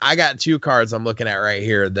 And I got 2 cards I'm looking at right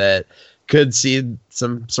here that could see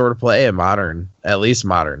some sort of play in Modern, at least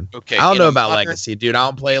Modern. Okay, I don't know about Legacy, dude. I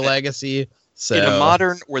don't play Legacy. So in a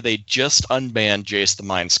Modern where they just unbanned Jace the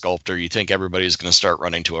Mind Sculptor, you think everybody's going to start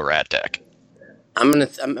running to a Rat deck?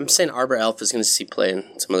 I'm saying Arbor Elf is going to see play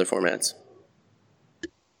in some other formats.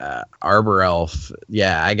 Arbor Elf,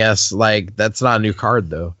 yeah, I guess like that's not a new card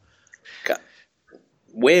though. I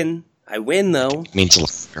win though.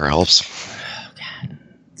 Means Arbor Elves. Oh, God.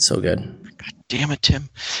 So good. God damn it, Tim.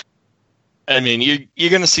 I mean, you're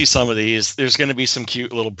going to see some of these. There's going to be some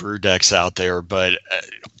cute little brew decks out there, but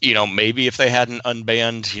maybe if they hadn't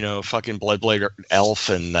unbanned, fucking Bloodblade Elf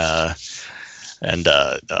and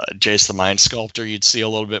Jace the Mind Sculptor, you'd see a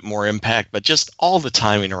little bit more impact. But just all the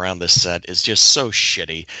timing around this set is just so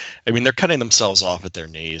shitty. I mean, they're cutting themselves off at their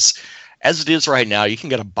knees. As it is right now, you can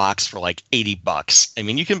get a box for like $80. I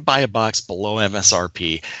mean, you can buy a box below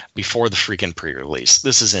MSRP before the freaking pre-release.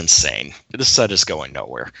 This is insane. This set is going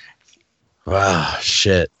nowhere. Wow,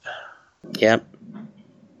 shit. Yep.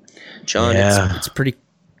 John, it's pretty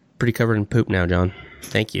covered in poop now, John.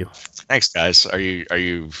 Thank you. Thanks, guys. Are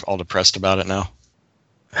you all depressed about it now?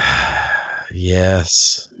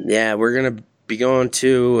 Yes. Yeah, we're gonna be going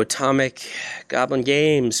to Atomic Goblin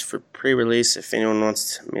Games for pre-release. If anyone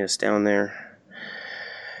wants to meet us down there,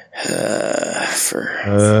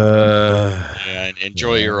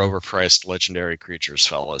 enjoy your overpriced legendary creatures,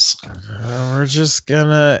 fellas. We're just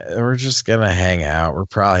gonna hang out. We're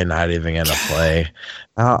probably not even gonna play.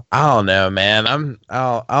 I don't know, man.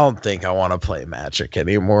 I don't think I want to play Magic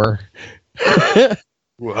anymore.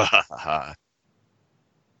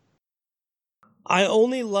 I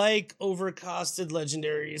only like overcosted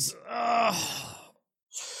legendaries.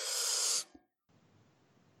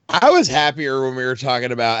 I was happier when we were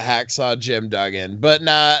talking about Hacksaw Jim Duggan, but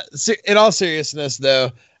not in all seriousness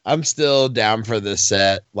though. I'm still down for this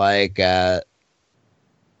set. Like, I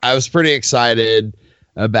was pretty excited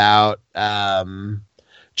about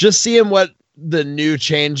just seeing what the new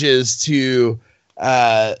changes to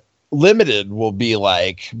Limited will be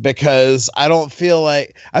like, because I feel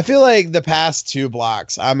like the past 2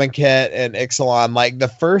 blocks, Amonkhet and Ixalan, like the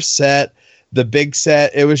first set, the big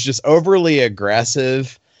set, it was just overly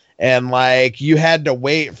aggressive. And like you had to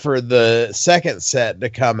wait for the second set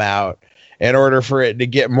to come out in order for it to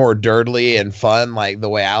get more dirtly and fun, like the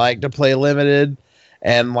way I like to play Limited.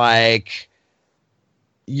 And like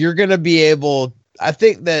you're going to be able, I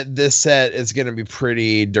think that this set is going to be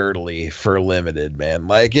pretty dirtly for Limited, man.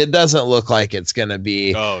 Like it doesn't look like it's going to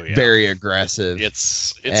be very aggressive.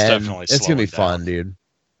 It's definitely it's going to be fun, dude.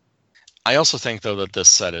 I also think though that this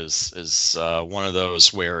set is one of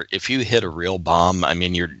those where if you hit a real bomb, I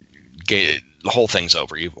mean the whole thing's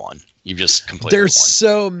over. You've won. You've just completely There's won.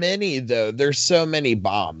 So many though. There's so many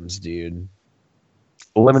bombs, dude.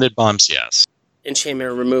 Limited bombs, yes.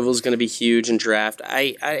 Enchantment removal is going to be huge in draft.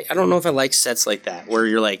 I don't know if I like sets like that where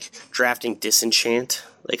you're like drafting disenchant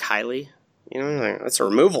like highly. Like, that's a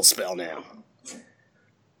removal spell now.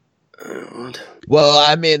 Well,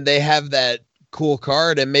 I mean, they have that cool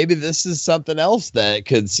card, and maybe this is something else that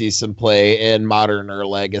could see some play in Modern or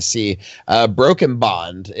Legacy. Broken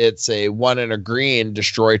Bond. It's a 1 and a green,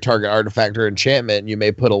 destroy target artifact or enchantment, and you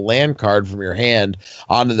may put a land card from your hand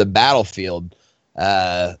onto the battlefield.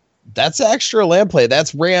 That's extra land play.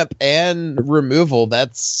 That's ramp and removal.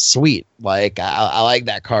 That's sweet. Like I like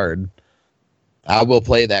that card. I will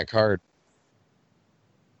play that card.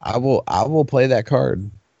 I will play that card.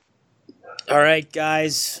 All right,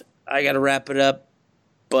 guys, I got to wrap it up.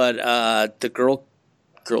 But the girl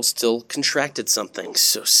still contracted something.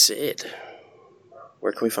 So, Sid,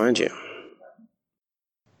 where can we find you?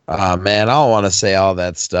 Man, I don't want to say all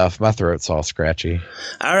that stuff. My throat's all scratchy.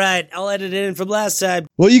 All right, I'll edit it in from last time.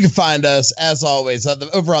 Well, you can find us, as always,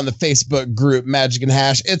 over on the Facebook group, Magic and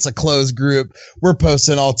Hash. It's a closed group. We're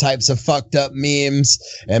posting all types of fucked up memes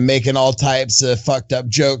and making all types of fucked up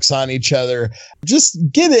jokes on each other. Just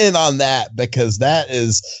get in on that, because that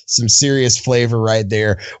is some serious flavor right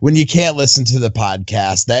there. When you can't listen to the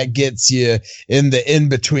podcast, that gets you in the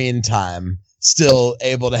in-between time. Still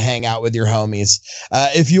able to hang out with your homies.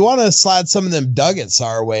 If you want to slide some of them duggets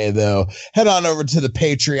our way, though, head on over to the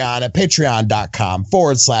Patreon at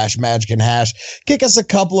patreon.com/Magic and Hash. Kick us a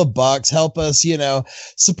couple of bucks. Help us,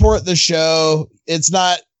 support the show. It's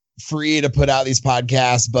not free to put out these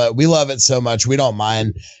podcasts, but we love it so much. We don't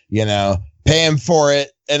mind, paying for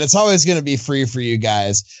it. And it's always going to be free for you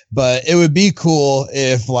guys. But it would be cool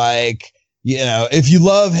if, if you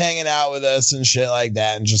love hanging out with us and shit like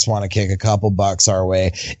that and just want to kick a couple bucks our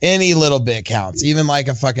way, any little bit counts, even like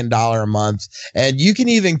a fucking $1 a month. And you can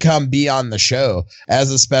even come be on the show as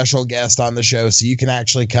a special guest on the show. So you can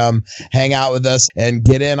actually come hang out with us and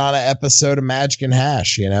get in on an episode of Magic and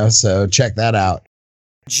Hash, so check that out.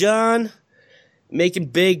 John, making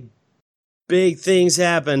big things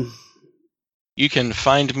happen. You can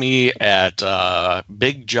find me at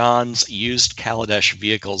Big John's Used Kaladesh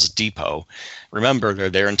Vehicles Depot. Remember, they're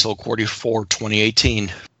there until Q4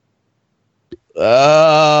 2018.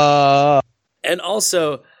 And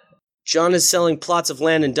also, John is selling plots of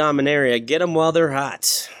land in Dominaria. Get them while they're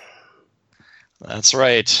hot. That's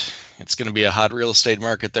right. It's going to be a hot real estate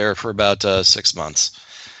market there for about 6 months.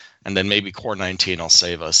 And then maybe Core 19 will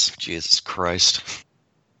save us. Jesus Christ.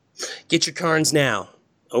 Get your carns now.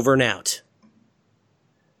 Over and out.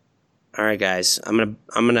 All right, guys. I'm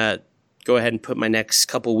gonna go ahead and put my next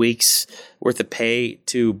couple weeks worth of pay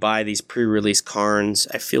to buy these pre-release carns.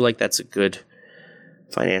 I feel like that's a good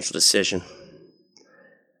financial decision.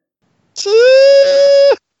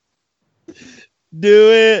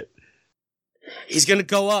 Do it. He's gonna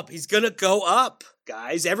go up. He's gonna go up,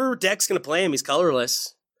 guys. Every deck's gonna play him. He's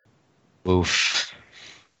colorless. Oof.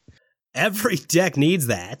 Every deck needs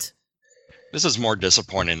that. This is more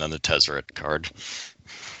disappointing than the Tezzeret card.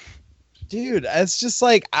 Dude, it's just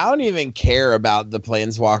like, I don't even care about the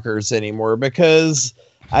Planeswalkers anymore because,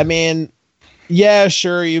 yeah,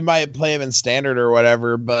 sure, you might play them in Standard or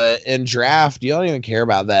whatever, but in Draft, you don't even care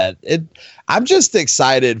about that. I'm just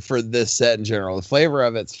excited for this set in general. The flavor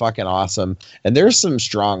of it's fucking awesome, and there's some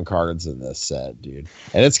strong cards in this set, dude.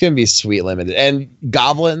 And it's going to be sweet limited. And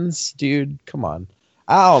Goblins, dude, come on.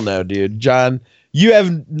 I don't know, dude. John, you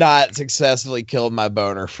have not successfully killed my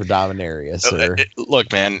boner for Dominaria, sir.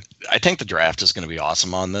 Look, man, I think the draft is going to be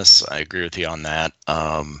awesome on this. I agree with you on that.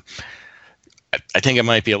 I think it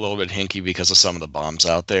might be a little bit hinky because of some of the bombs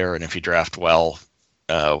out there. And if you draft well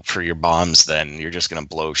for your bombs, then you're just going to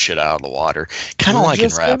blow shit out of the water. Kind of like in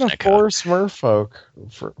Ravnica. Force Merfolk.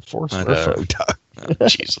 Force Merfolk. Oh,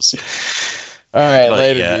 Jesus. All right,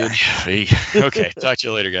 later, dude. Okay, talk to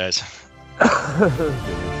you later, guys.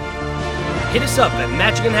 Hit us up at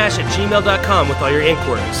magicandhash@gmail.com with all your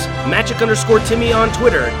inquiries. Magic_Timmy on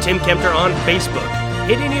Twitter, Tim Kempter on Facebook.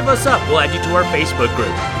 Hit any of us up, we'll add you to our Facebook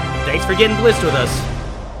group. Thanks for getting blitzed with us.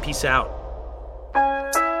 Peace out.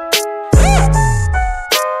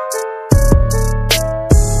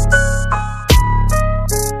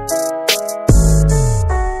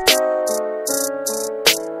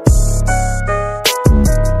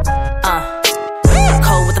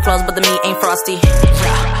 Cold with the flows, but the meat ain't frosty.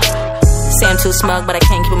 Say I'm too smug, but I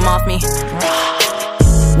can't keep him off me.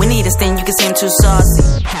 We need this thing, you can see him too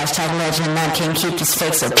saucy. Hashtag legend, I can't keep these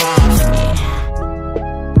fakes up off me.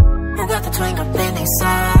 Who got the twink up in they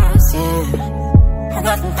sauce, yeah? Who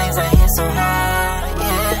got them things that hit so hard,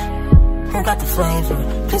 yeah? Who got the flavor?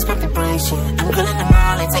 Please put the brace, yeah. I'm grilling them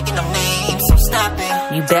all, ain't taking no names, so stop it.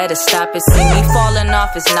 You better stop it, see me falling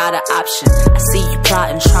off, it's not an option. I see you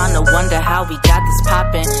plotting, trying to wonder how we got this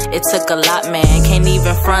poppin'. It took a lot, man, can't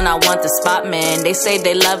even front, I want the spot, man. They say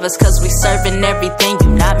they love us cause we serving everything, you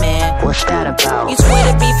not, man. What's that about? You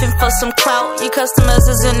Twitter beefing for some clout, your customers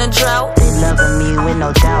is in a drought. They loving me with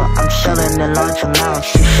no doubt, I'm selling in large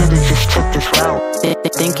amounts. You should've just took this route.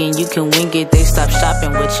 Thinking you can wing it, they stop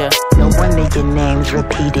shopping with ya. No wonder your name's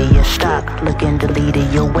repeated, your stock looking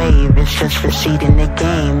deleted, your wave is just receding the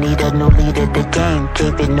game. Need a new leader, the game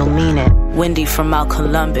gave it no meaning. Wendy from out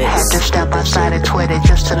Columbus. Had to step outside of Twitter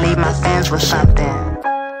just to leave my fans with something.